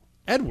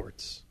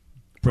 Edwards.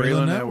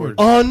 Braylon Edwards.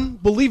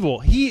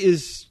 Unbelievable. He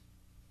is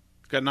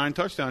Got 9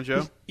 touchdowns,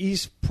 Joe.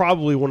 He's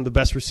probably one of the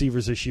best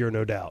receivers this year,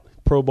 no doubt.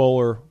 Pro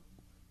Bowler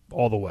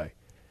all the way.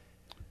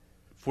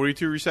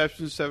 42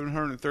 receptions,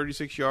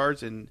 736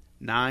 yards, and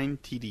 9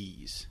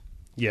 TDs.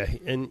 Yeah,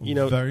 and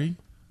very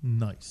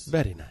nice.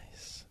 very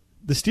nice.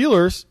 The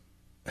Steelers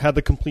had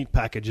the complete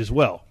package as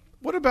well.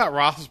 What about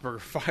Roethlisberger?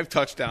 5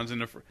 touchdowns in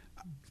the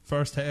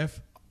First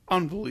half.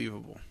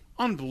 Unbelievable.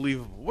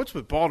 What's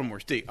with Baltimore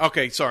State?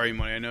 Okay, sorry,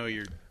 Money. I know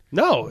you're.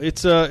 No,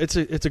 it's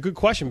a good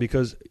question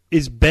because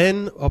is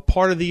Ben a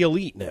part of the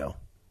elite now?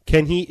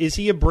 Is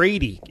he a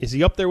Brady? Is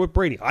he up there with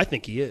Brady? I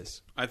think he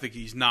is. I think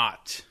he's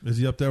not. Is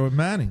he up there with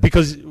Manning?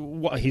 Because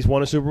he's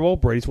won a Super Bowl.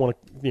 Brady's won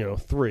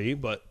 3,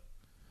 but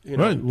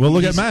right. Well,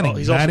 look at Manning.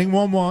 He's Manning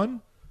won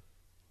 1.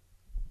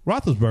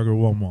 Roethlisberger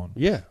won 1.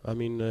 Yeah, I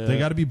mean They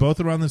got to be both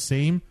around the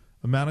same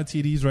amount of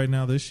TDs right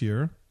now this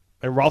year.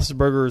 And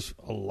Roethlisberger's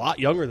a lot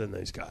younger than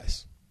these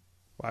guys.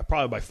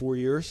 Probably by 4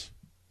 years.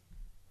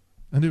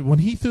 And dude, when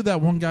he threw that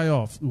one guy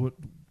off,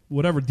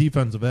 whatever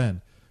defensive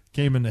end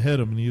came in to hit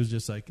him, and he was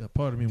just like,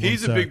 pardon me,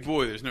 He's a one sec. big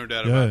boy. There's no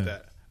doubt about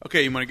that.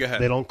 Okay, you want to go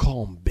ahead. They don't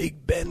call him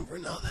Big Ben for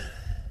nothing.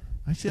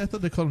 Actually, I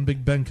thought they called him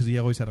Big Ben because he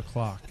always had a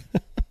clock.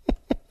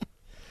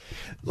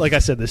 Like I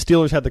said, the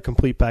Steelers had the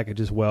complete package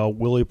as well.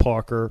 Willie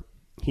Parker,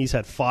 he's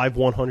had 5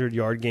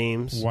 100-yard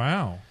games.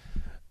 Wow.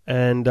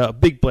 And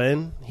Big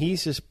Ben,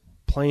 he's just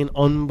playing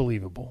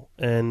unbelievable.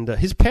 And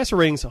his passer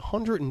rating's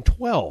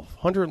 112,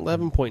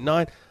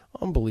 111.9.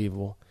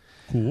 Unbelievable.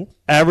 Cool.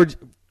 Average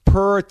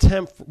per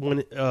attempt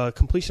when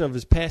completion of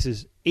his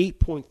passes,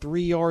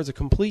 8.3 yards of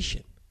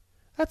completion.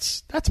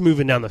 That's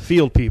moving down the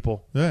field,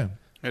 people. Yeah.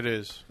 It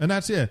is. And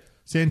that's it.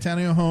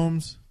 Santonio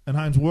Holmes and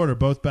Hines Ward are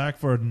both back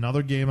for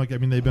another game.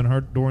 They've been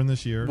hurt during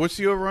this year. What's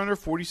the over-under?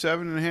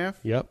 47.5?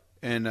 Yep.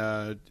 And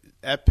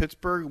at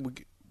Pittsburgh, we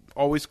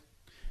always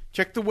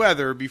check the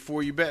weather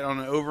before you bet on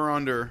an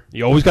over-under.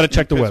 You always got to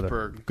check the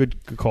Pittsburgh. weather.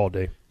 Good call,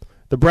 Dave.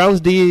 The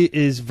Browns' D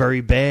is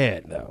very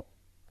bad, though.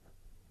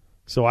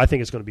 So I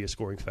think it's going to be a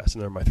scoring fest,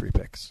 and they're my 3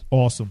 picks.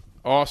 Awesome.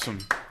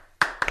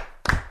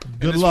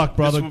 Good luck,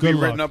 brother. This will Good be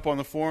luck. written up on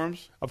the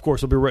forums. Of course,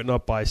 it'll be written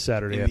up by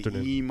Saturday In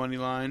afternoon. the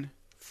E-Moneyline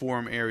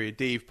forum area.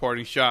 Dave,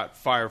 parting shot.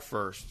 Fire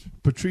first.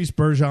 Patrice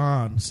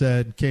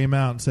Bergeron came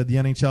out and said the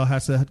NHL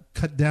has to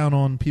cut down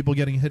on people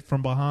getting hit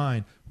from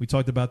behind. We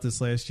talked about this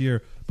last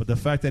year, but the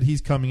fact that he's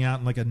coming out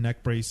in like a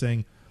neck brace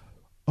saying,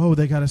 "Oh,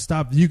 they got to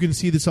stop." You can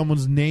see that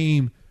someone's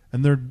name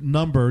and their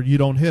number. You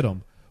don't hit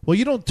them. Well,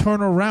 you don't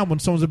turn around when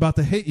someone's about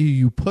to hit you,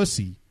 you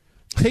pussy.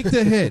 Take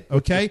the hit,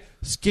 okay?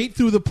 Skate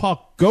through the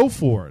puck. Go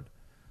for it.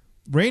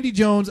 Randy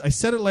Jones, I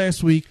said it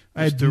last week.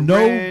 I had Mr.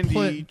 no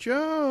Randy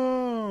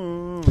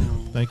Jones.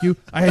 Thank you.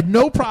 I had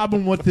no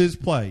problem with his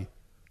play.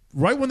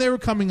 Right when they were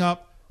coming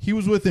up, he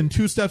was within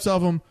 2 steps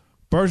of him.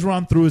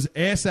 Bergeron threw his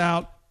ass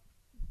out,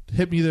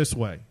 hit me this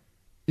way.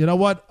 You know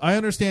what? I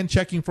understand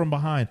checking from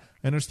behind.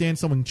 I understand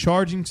someone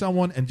charging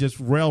someone and just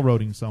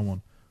railroading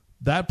someone.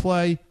 That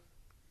play,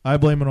 I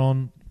blame it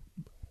on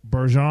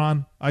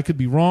Bergeron. I could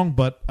be wrong,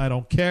 but I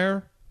don't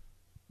care.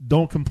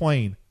 Don't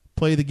complain.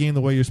 Play the game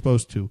the way you're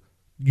supposed to.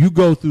 You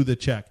go through the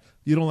check.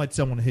 You don't let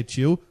someone hit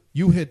you.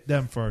 You hit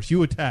them first.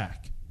 You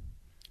attack.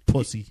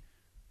 Pussy.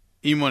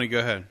 E-Money, go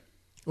ahead.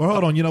 Or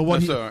hold on. You know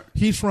what? That's all right.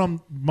 He's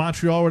from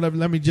Montreal or whatever.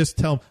 Let me just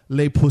tell him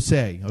Les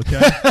Poussées,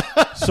 okay?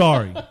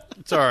 Sorry.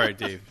 It's all right,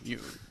 Dave.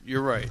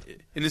 You're right.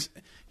 And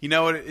you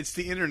know what? It's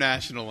the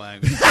international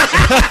language.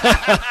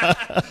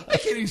 I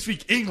can't even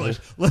speak English,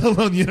 let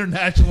alone the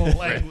international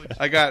language.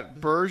 I got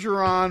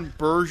Bergeron.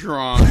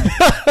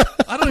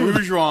 I don't even.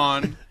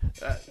 Bergeron.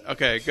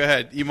 Okay, go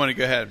ahead. E-Money,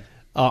 go ahead.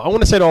 I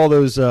want to say to all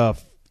those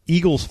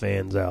Eagles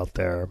fans out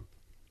there,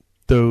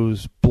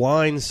 those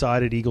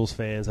blindsided Eagles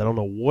fans, I don't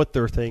know what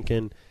they're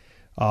thinking.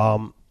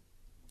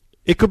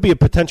 It could be a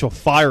potential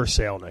fire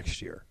sale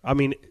next year. I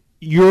mean,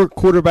 your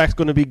quarterback's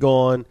going to be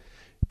gone.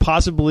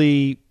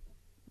 Possibly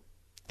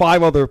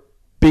 5 other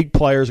big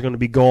players are going to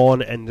be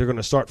gone, and they're going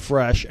to start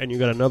fresh. And you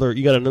got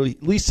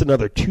at least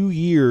another 2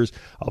 years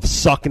of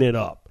sucking it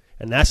up.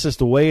 And that's just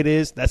the way it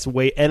is. That's the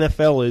way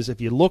NFL is. If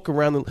you look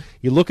around,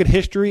 you look at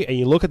history and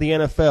you look at the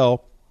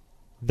NFL,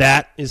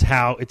 that is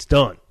how it's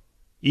done.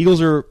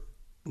 Eagles are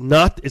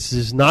not. This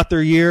is not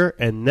their year,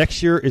 and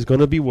next year is going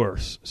to be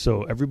worse.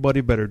 So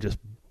everybody better just,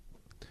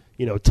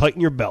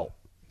 tighten your belt.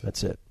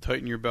 That's it.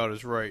 Tighten your belt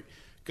is right.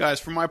 Guys,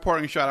 for my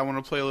parting shot, I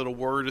want to play a little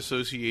word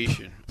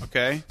association,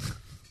 okay?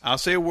 I'll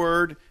say a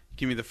word.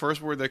 Give me the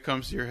first word that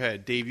comes to your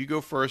head. Dave, you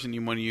go first, and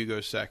E-Money, you go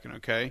second,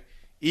 okay?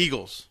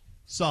 Eagles.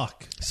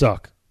 Suck.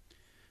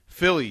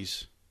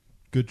 Phillies.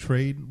 Good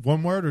trade.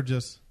 One word or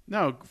just?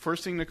 No,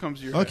 first thing that comes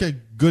to your head. Okay,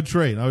 good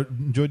trade. I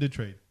enjoyed the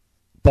trade.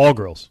 Ball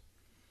girls.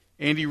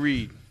 Andy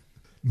Reid.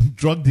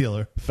 Drug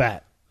dealer.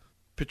 Fat.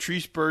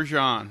 Patrice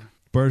Bergeron.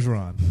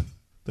 Bergeron.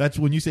 That's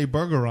when you say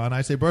Bergeron,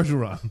 I say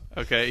Bergeron.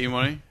 Okay,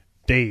 E-Money.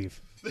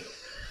 Dave.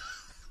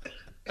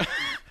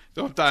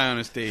 Don't die on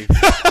us, Dave.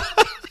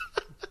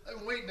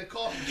 I'm waiting to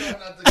call him, trying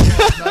not to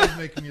call. Now he's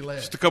making me laugh.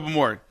 Just a couple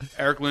more.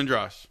 Eric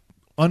Lindros.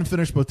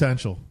 Unfinished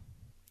potential.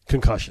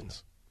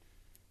 Concussions.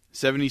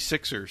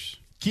 76ers.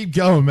 Keep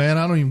going, man.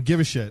 I don't even give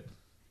a shit.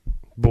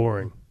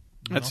 Boring.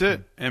 That's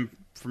it. And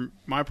from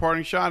my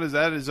parting shot is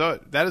that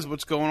is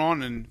what's going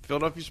on in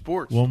Philadelphia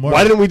sports. One more.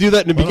 Why didn't we do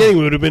that in the beginning?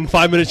 We would have been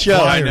 5-minute show.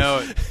 I know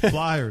it.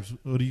 Flyers.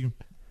 What do you?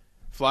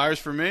 Flyers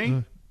for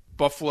me.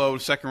 Buffalo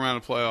second round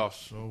of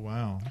playoffs. Oh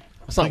wow.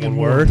 That's not Thinking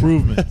one more word.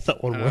 Improvement. That's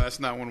not one word. That's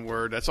not one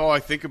word. That's all I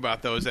think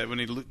about though. Is that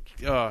when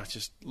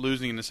just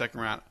losing in the second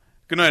round.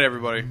 Good night,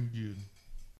 everybody. Good.